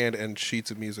music stand and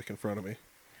sheets of music in front of me.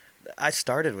 I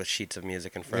started with sheets of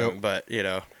music in front of me, but, you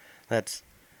know,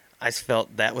 I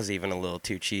felt that was even a little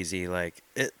too cheesy. Like,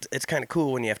 it's kind of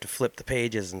cool when you have to flip the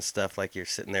pages and stuff, like you're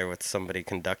sitting there with somebody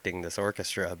conducting this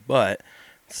orchestra. But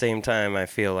at the same time, I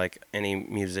feel like any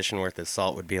musician worth his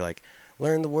salt would be like,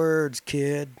 learn the words,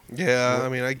 kid. Yeah, I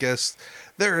mean, I guess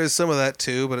there is some of that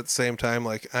too, but at the same time,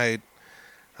 like, I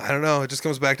don't know. It just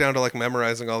comes back down to, like,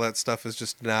 memorizing all that stuff is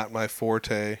just not my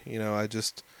forte. You know,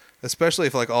 especially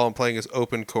if, like, all I'm playing is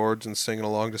open chords and singing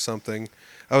along to something.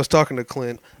 I was talking to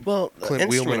Clint. Well, Clint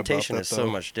instrumentation Wheelman is so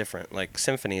much different. Like,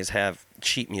 symphonies have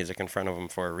sheet music in front of them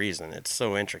for a reason. It's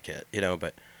so intricate, you know,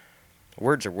 but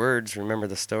words are words. Remember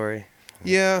the story?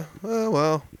 Yeah,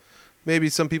 well, maybe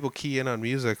some people key in on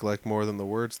music, like, more than the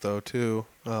words, though, too.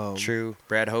 True.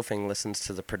 Brad Hofing listens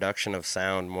to the production of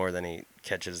sound more than he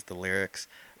catches the lyrics.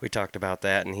 We talked about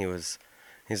that, and he's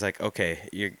like, okay,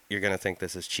 you're going to think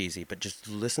this is cheesy, but just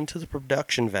listen to the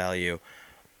production value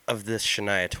of this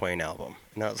Shania Twain album.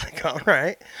 And I was like, all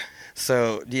right.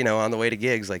 So, you know, on the way to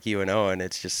gigs like you and Owen,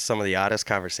 it's just some of the oddest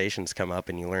conversations come up,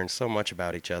 and you learn so much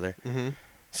about each other. Mm-hmm.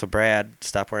 So, Brad,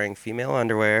 stop wearing female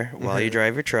underwear while you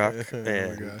drive your truck. Oh,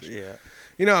 my gosh. Yeah.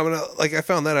 You know, I mean, like, I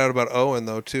found that out about Owen,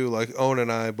 though, too. Like, Owen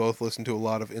and I both listen to a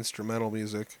lot of instrumental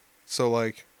music. So,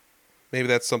 like, maybe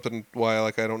that's something why,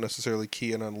 like, I don't necessarily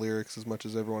key in on lyrics as much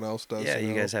as everyone else does. Yeah,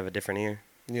 you guys have a different ear.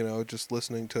 You know, just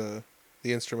listening to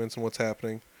the instruments and what's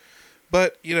happening.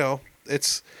 But, you know,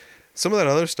 it's... Some of that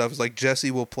other stuff is, like,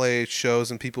 Jesse will play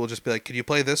shows and people will just be like, could you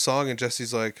play this song? And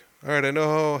Jesse's like, all right, I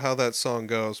know how that song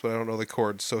goes, but I don't know the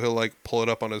chords. So he'll, like, pull it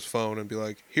up on his phone and be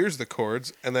like, here's the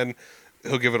chords. And then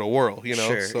he'll give it a whirl, you know.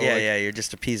 Sure. So, yeah, like, yeah. You're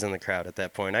just appeasing the crowd at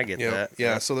that point. I get that.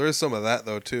 Yeah, so there is some of that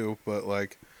though too, but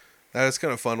like that is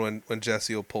kind of fun when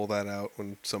Jesse will pull that out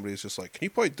when somebody's just like, "Can you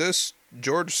play this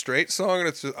George Strait song?" And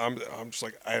it's just, I'm just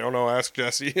like, I don't know, ask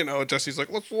Jesse, you know. Jesse's like,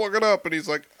 "Let's look it up," and he's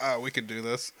like, "We can do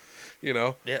this," you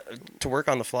know. Yeah. To work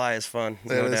on the fly is fun,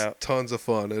 no It is doubt. tons of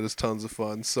fun. It is tons of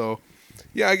fun. So,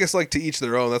 yeah, I guess like to each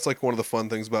their own. That's like one of the fun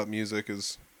things about music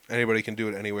is anybody can do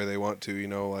it any way they want to. You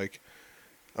know, like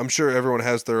I'm sure everyone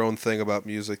has their own thing about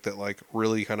music that like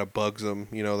really kind of bugs them.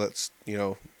 You know, that's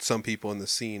some people in the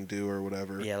scene do or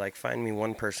whatever. Yeah, like find me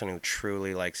one person who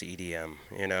truly likes EDM.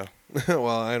 You know. Well,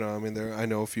 I know. I mean, I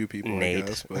know a few people. Nate. I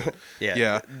guess, but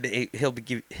Yeah. yeah. He'll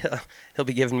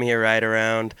be giving me a ride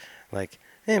around, like,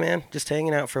 hey man, just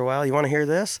hanging out for a while. You want to hear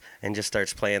this? And just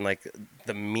starts playing like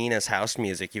the meanest house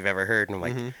music you've ever heard. And I'm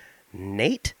like,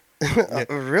 Nate,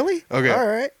 really? Okay. All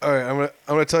right. I'm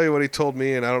gonna tell you what he told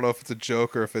me, and I don't know if it's a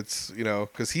joke or if it's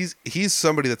because he's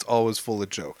somebody that's always full of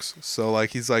jokes. So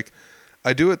like he's like,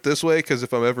 I do it this way because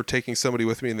if I'm ever taking somebody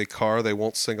with me in the car, they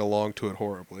won't sing along to it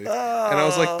horribly. And I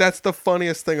was like, that's the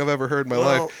funniest thing I've ever heard in my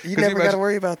life. You 'Cause never got to imagine-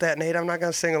 worry about that, Nate. I'm not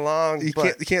gonna sing along. You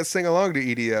but can't sing along to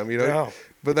EDM, you know. No.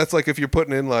 But that's like if you're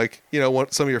putting in like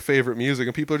some of your favorite music,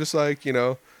 and people are just like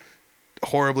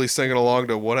horribly singing along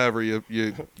to whatever you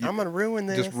I'm gonna ruin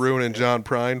this. just ruining John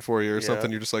Prine for you or Yeah.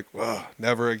 something. You're just like,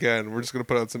 never again. We're just gonna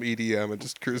put on some EDM and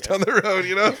just cruise down the road,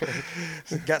 you know.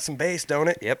 Got some bass, don't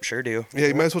it? Yep, sure do. Yeah,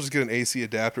 you might as well just get an AC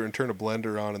adapter and turn a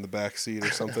blender on in the back seat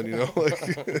or something, you know.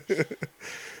 Like,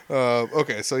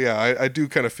 okay, so yeah, I do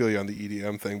kind of feel you on the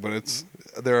EDM thing, but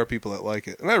there are people that like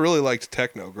it, and I really liked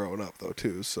techno growing up though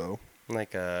too. So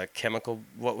Like Chemical.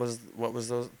 What was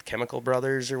those Chemical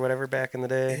Brothers or whatever back in the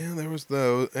day? yeah, there was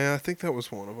those. Yeah, I think that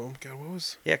was one of them. God, what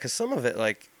was? Yeah, because some of it,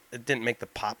 like, it didn't make the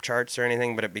pop charts or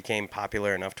anything, but it became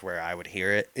popular enough to where I would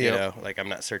hear it. You Yep. know, like I'm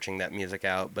not searching that music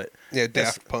out, but Yeah,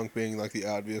 that's- Daft Punk being like the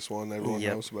obvious one everyone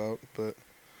Yep. knows about, but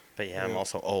yeah, I'm Yeah.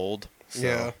 also old. So.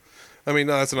 yeah. I mean,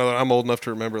 no, that's another. I'm old enough to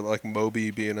remember like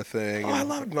Moby being a thing. Oh, I and-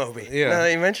 loved Moby. Yeah. Now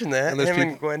that you mentioned that, And there's him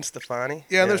and people- Gwen Stefani.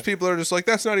 Yeah, and there's people that are just like,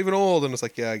 that's not even old, and it's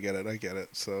like, yeah, I get it.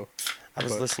 So I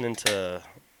was but- listening to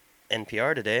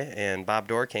NPR today, and Bob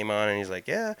Dorr came on, and he's like,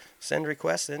 "Yeah, send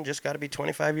requests in. Just got to be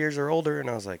 25 years or older." And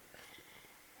I was like,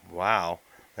 "Wow,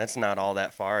 that's not all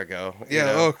that far ago." you Yeah.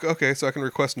 know? Oh, okay. So I can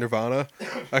request Nirvana.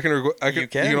 I can. You You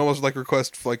can. can almost like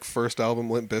request like first album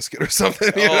Limp Bizkit or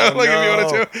something. You Oh, know, like if you no.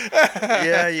 wanted to.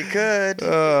 yeah, you could.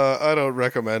 I don't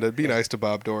recommend it. Be nice to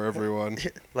Bob Dorr, everyone.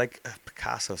 Like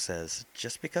Picasso says,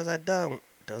 just because I don't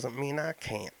doesn't mean I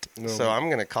can't. No. So I'm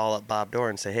gonna call up Bob Dorr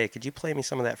and say, "Hey, could you play me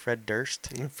some of that Fred Durst?"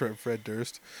 Fred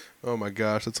Durst. Oh my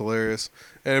gosh, that's hilarious.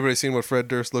 Anybody seen what Fred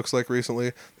Durst looks like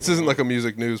recently? This isn't like a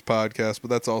music news podcast, but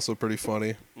that's also pretty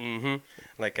funny. Mm-hmm.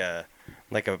 Like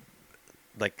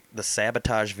the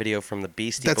Sabotage video from the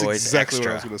Beastie That's Boys. exactly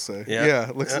Extra. what I was gonna say. Yeah. Yeah,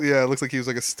 it looks like he was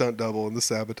like a stunt double in the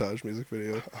Sabotage music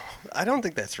video. I don't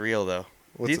think that's real though.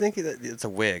 What's Do you it- think that it's a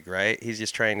wig? Right? He's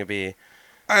just trying to be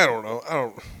I don't know. I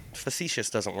don't. facetious.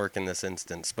 Doesn't work in this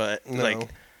instance, but No. like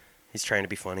he's trying to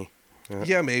be funny.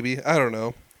 Yeah, maybe. I don't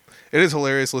know. It is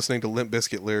hilarious listening to Limp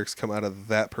Bizkit lyrics come out of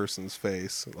that person's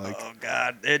face. Like, Oh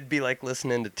God, it'd be like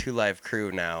listening to Two Live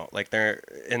Crew now. Like they're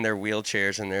in their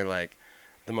wheelchairs and they're like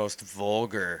the most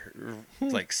vulgar,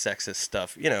 like sexist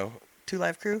stuff. You know, Two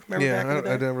Live Crew. Remember yeah, back in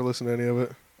the I day? never listened to any of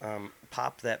it.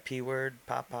 Pop that P word.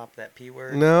 Pop that P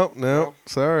word. No, No?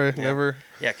 sorry, Yeah. never.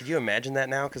 Yeah, could you imagine that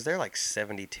now? Because they're like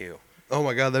 72. Oh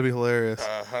my god, that'd be hilarious.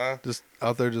 Uh-huh. Just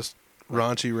out there, just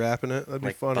raunchy rapping it. That'd be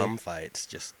Like funny. bum fights.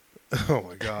 Just Oh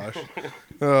my gosh.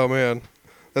 Oh man.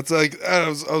 That's like I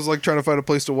was like trying to find a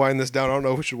place to wind this down. I don't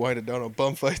know if we should wind it down on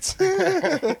bum fights.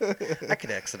 I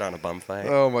could exit on a bum fight.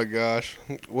 Oh my gosh.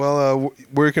 Well,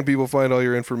 where can people find all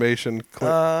your information?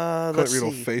 Clint Let's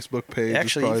Riedel see. Facebook page. is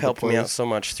Actually, probably you've the helped me out place. so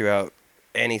much throughout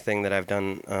anything that I've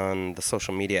done on the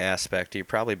social media aspect. You're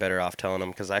probably better off telling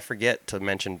them because I forget to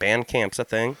mention Bandcamp's a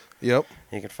thing. Yep.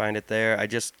 You can find it there. I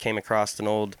just came across an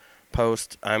old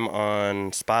post. I'm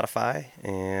on Spotify,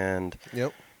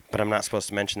 Yep. but I'm not supposed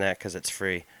to mention that because it's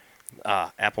free.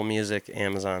 Apple Music,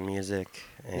 Amazon Music,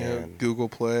 Yeah. and Google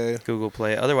Play. Google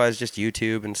Play. Otherwise, just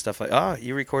YouTube and stuff like.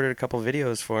 You recorded a couple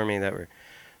videos for me that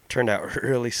turned out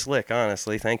really slick.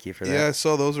 Honestly, thank you for that. Yeah, I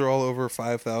saw those are all over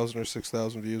 5,000 or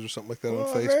 6,000 views or something like that on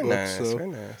Oh, Facebook. very nice, so very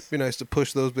nice. it'd be nice to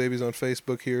push those babies on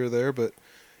Facebook here or there. But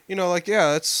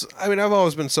that's. I mean, I've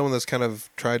always been someone that's kind of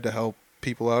tried to help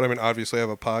people out. I mean, obviously, I have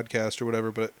a podcast or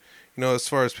whatever, but as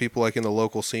far as people like in the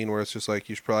local scene where it's just like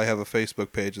you should probably have a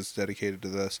Facebook page that's dedicated to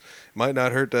this. It might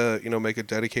not hurt to make a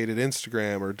dedicated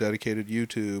Instagram or dedicated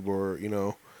YouTube or.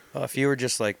 Well, if you were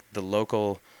just like the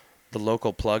local the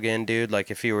local plug-in dude, like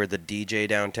if you were the DJ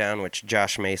downtown, which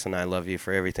Josh Mason, I love you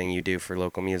for everything you do for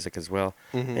local music as well.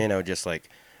 You know, just like,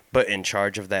 but in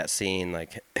charge of that scene,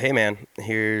 like, hey man,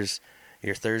 here's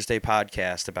your Thursday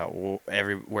podcast about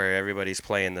where everybody's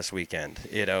playing this weekend.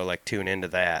 You know, like tune into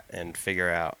that and figure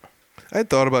out. I had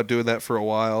thought about doing that for a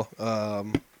while.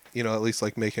 You know, at least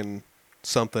like making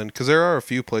something, because there are a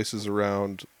few places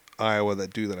around Iowa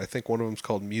that do that. I think one of them's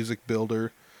called Music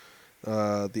Builder.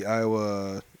 I think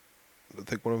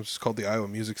one of them is called the Iowa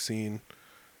Music Scene.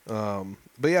 But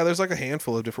yeah, there's like a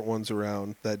handful of different ones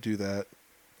around that do that.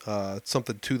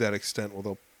 Something to that extent where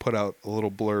they'll put out a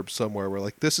little blurb somewhere where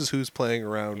like, this is who's playing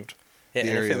around Yeah, the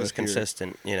and area if it was here.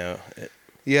 consistent, you know.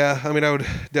 Yeah, I mean, I would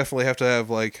definitely have to have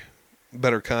like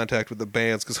better contact with the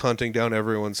bands, because hunting down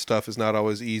everyone's stuff is not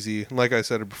always easy. And like I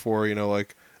said before, you know,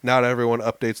 like not everyone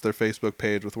updates their Facebook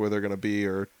page with where they're going to be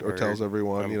or tells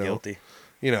everyone, I'm you know. guilty.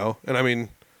 You know, and I mean,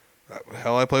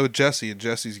 hell, I play with Jesse, and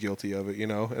Jesse's guilty of it, you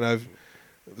know. And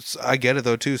I get it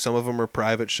though too. Some of them are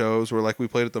private shows where, like, we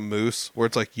played at the Moose, where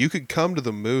it's like you could come to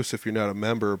the Moose if you're not a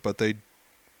member, but they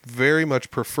very much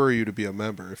prefer you to be a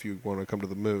member if you want to come to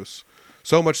the Moose.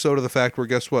 So much so to the fact where,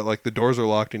 guess what? Like, the doors are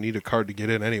locked and you need a card to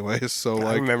get in anyways. So I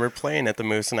like, remember playing at the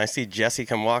Moose, and I see Jesse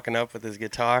come walking up with his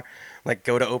guitar, like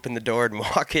go to open the door and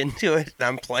walk into it. And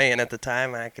I'm playing at the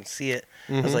time, and I can see it.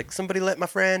 I was like, somebody let my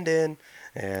friend in.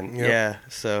 And Yep. yeah,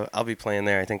 so I'll be playing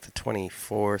there, I think the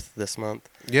 24th this month.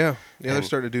 yeah, they're And-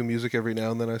 starting to do music every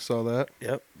now and then. I saw that.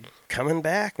 Yep. Coming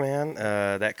back, man.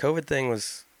 That COVID thing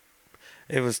was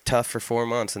tough for 4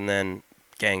 months, and then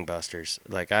gangbusters.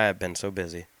 Like, I have been so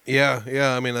busy. Yeah.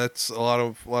 I mean, that's a lot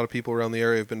of people around the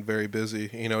area have been very busy.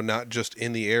 You know, not just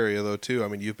in the area though, too. I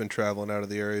mean, you've been traveling out of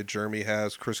the area. Jeremy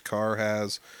has. Chris Carr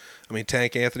has. I mean,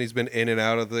 Tank Anthony's been in and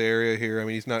out of the area here. I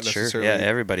mean, he's not Sure. necessarily. Yeah,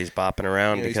 everybody's bopping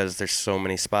around Yeah, he's- because there's so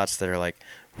many spots that are like,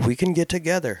 we can get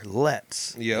together.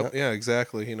 Let's. Yep. Yeah.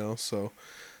 Exactly. You know. So,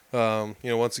 you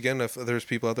know, once again, if there's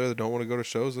people out there that don't want to go to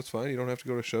shows, that's fine. You don't have to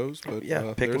go to shows. But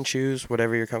Yeah, pick and there's- choose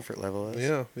whatever your comfort level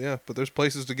is. Yeah. But there's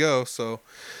places to go. So,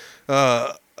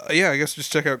 yeah, I guess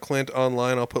just check out Clint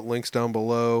online. I'll put links down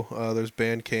below. There's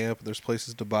Bandcamp. There's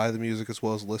places to buy the music as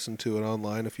well as listen to it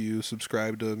online if you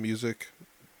subscribe to music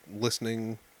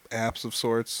listening apps of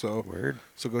sorts. So Word.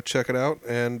 go check it out.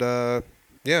 And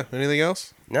yeah, anything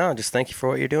else? No, just thank you for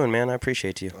what you're doing, man. I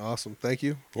appreciate you. Awesome. Thank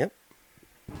you. Yep.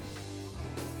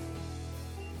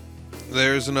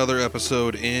 There's another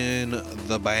episode in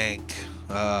the bank.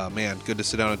 Man, good to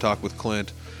sit down and talk with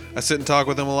Clint. I sit and talk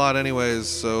with him a lot anyways,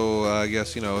 so I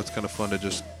guess, you know, it's kind of fun to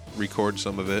just record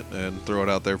some of it and throw it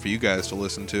out there for you guys to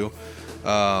listen to.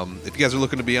 If you guys are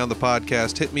looking to be on the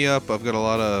podcast, hit me up. I've got a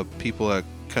lot of people that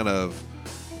kind of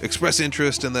express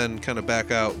interest and then kind of back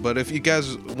out. But if you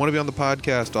guys want to be on the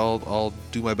podcast, I'll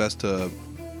do my best to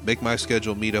make my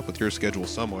schedule meet up with your schedule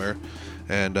somewhere,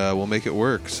 and we'll make it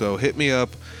work. So hit me up.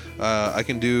 I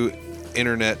can do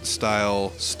internet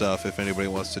style stuff if anybody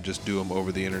wants to just do them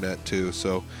over the internet too.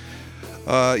 So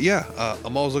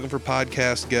I'm always looking for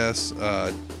podcast guests,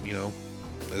 you know,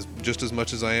 just as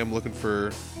much as I am looking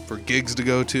for gigs to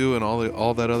go to and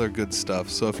all that other good stuff.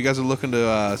 So if you guys are looking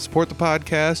to support the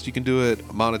podcast, you can do it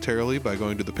monetarily by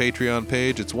going to the Patreon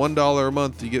page. It's $1 a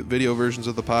month. You get video versions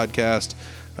of the podcast.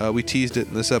 We teased it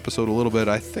in this episode a little bit.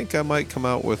 I think I might come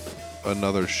out with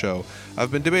another show. I've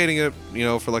been debating it, you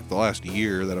know, for like the last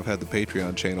year that I've had the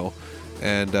Patreon channel,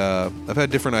 and I've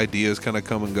had different ideas kind of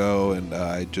come and go, and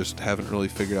I just haven't really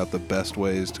figured out the best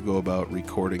ways to go about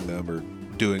recording them or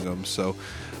doing them. So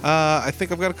I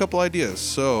think I've got a couple ideas.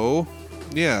 So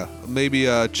yeah, maybe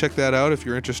check that out if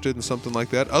you're interested in something like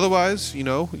that. Otherwise, you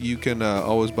know, you can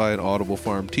always buy an Audible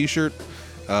Farm t-shirt.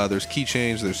 There's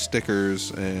keychains, there's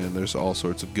stickers, and there's all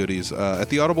sorts of goodies at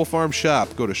the Audible Farm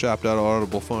shop. Go to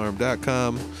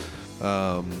shop.audiblefarm.com.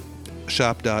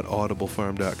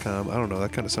 Shop.audiblefarm.com. I don't know,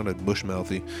 that kind of sounded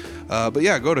bushmouthy. But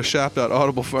yeah, go to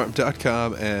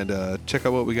shop.audiblefarm.com and check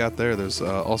out what we got there. There's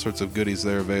all sorts of goodies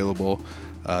there available.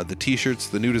 The t-shirts,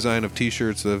 the new design of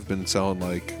t-shirts that have been selling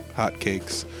like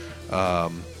hotcakes. I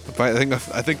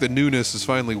think the newness is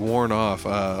finally worn off.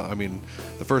 I mean,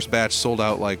 the first batch sold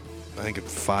out like, I think in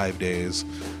 5 days,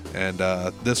 and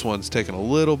this one's taken a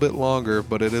little bit longer,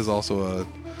 but it is also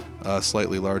a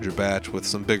slightly larger batch with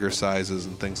some bigger sizes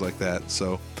and things like that.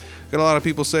 So got a lot of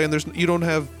people saying you don't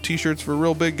have t-shirts for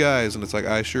real big guys, and it's like,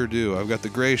 I sure do. I've got the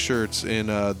gray shirts in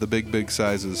the big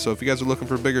sizes. So if you guys are looking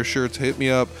for bigger shirts, hit me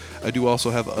up. I do also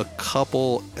have a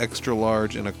couple extra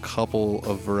large and a couple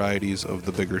of varieties of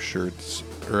the bigger shirts,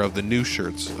 or of the new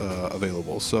shirts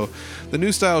available. So the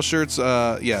new style shirts,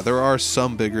 there are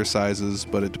some bigger sizes,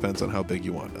 but it depends on how big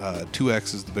you want.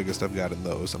 2X is the biggest I've got in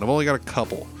those, and I've only got a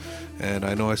couple, and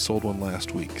I know I sold one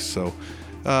last week. So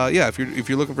if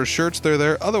you're looking for shirts, they're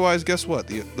there. Otherwise, guess what?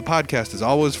 The podcast is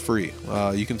always free.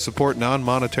 You can support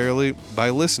non-monetarily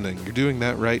by listening. You're doing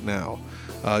that right now.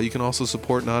 You can also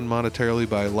support non-monetarily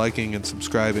by liking and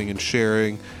subscribing and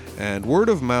sharing. And word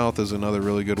of mouth is another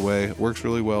really good way. It works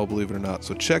really well, believe it or not.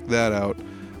 So check that out.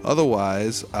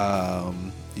 Otherwise,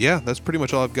 that's pretty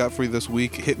much all I've got for you this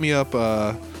week. Hit me up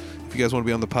if you guys want to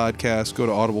be on the podcast. Go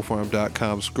to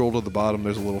audiblefarm.com. Scroll to the bottom.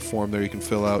 There's a little form there you can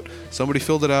fill out. Somebody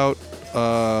filled it out,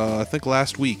 I think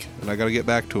last week, and I got to get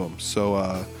back to them. So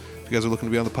if you guys are looking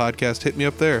to be on the podcast, hit me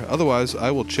up there. Otherwise, I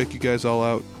will check you guys all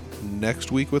out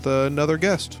next week with another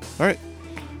guest. All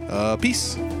right.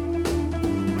 Peace.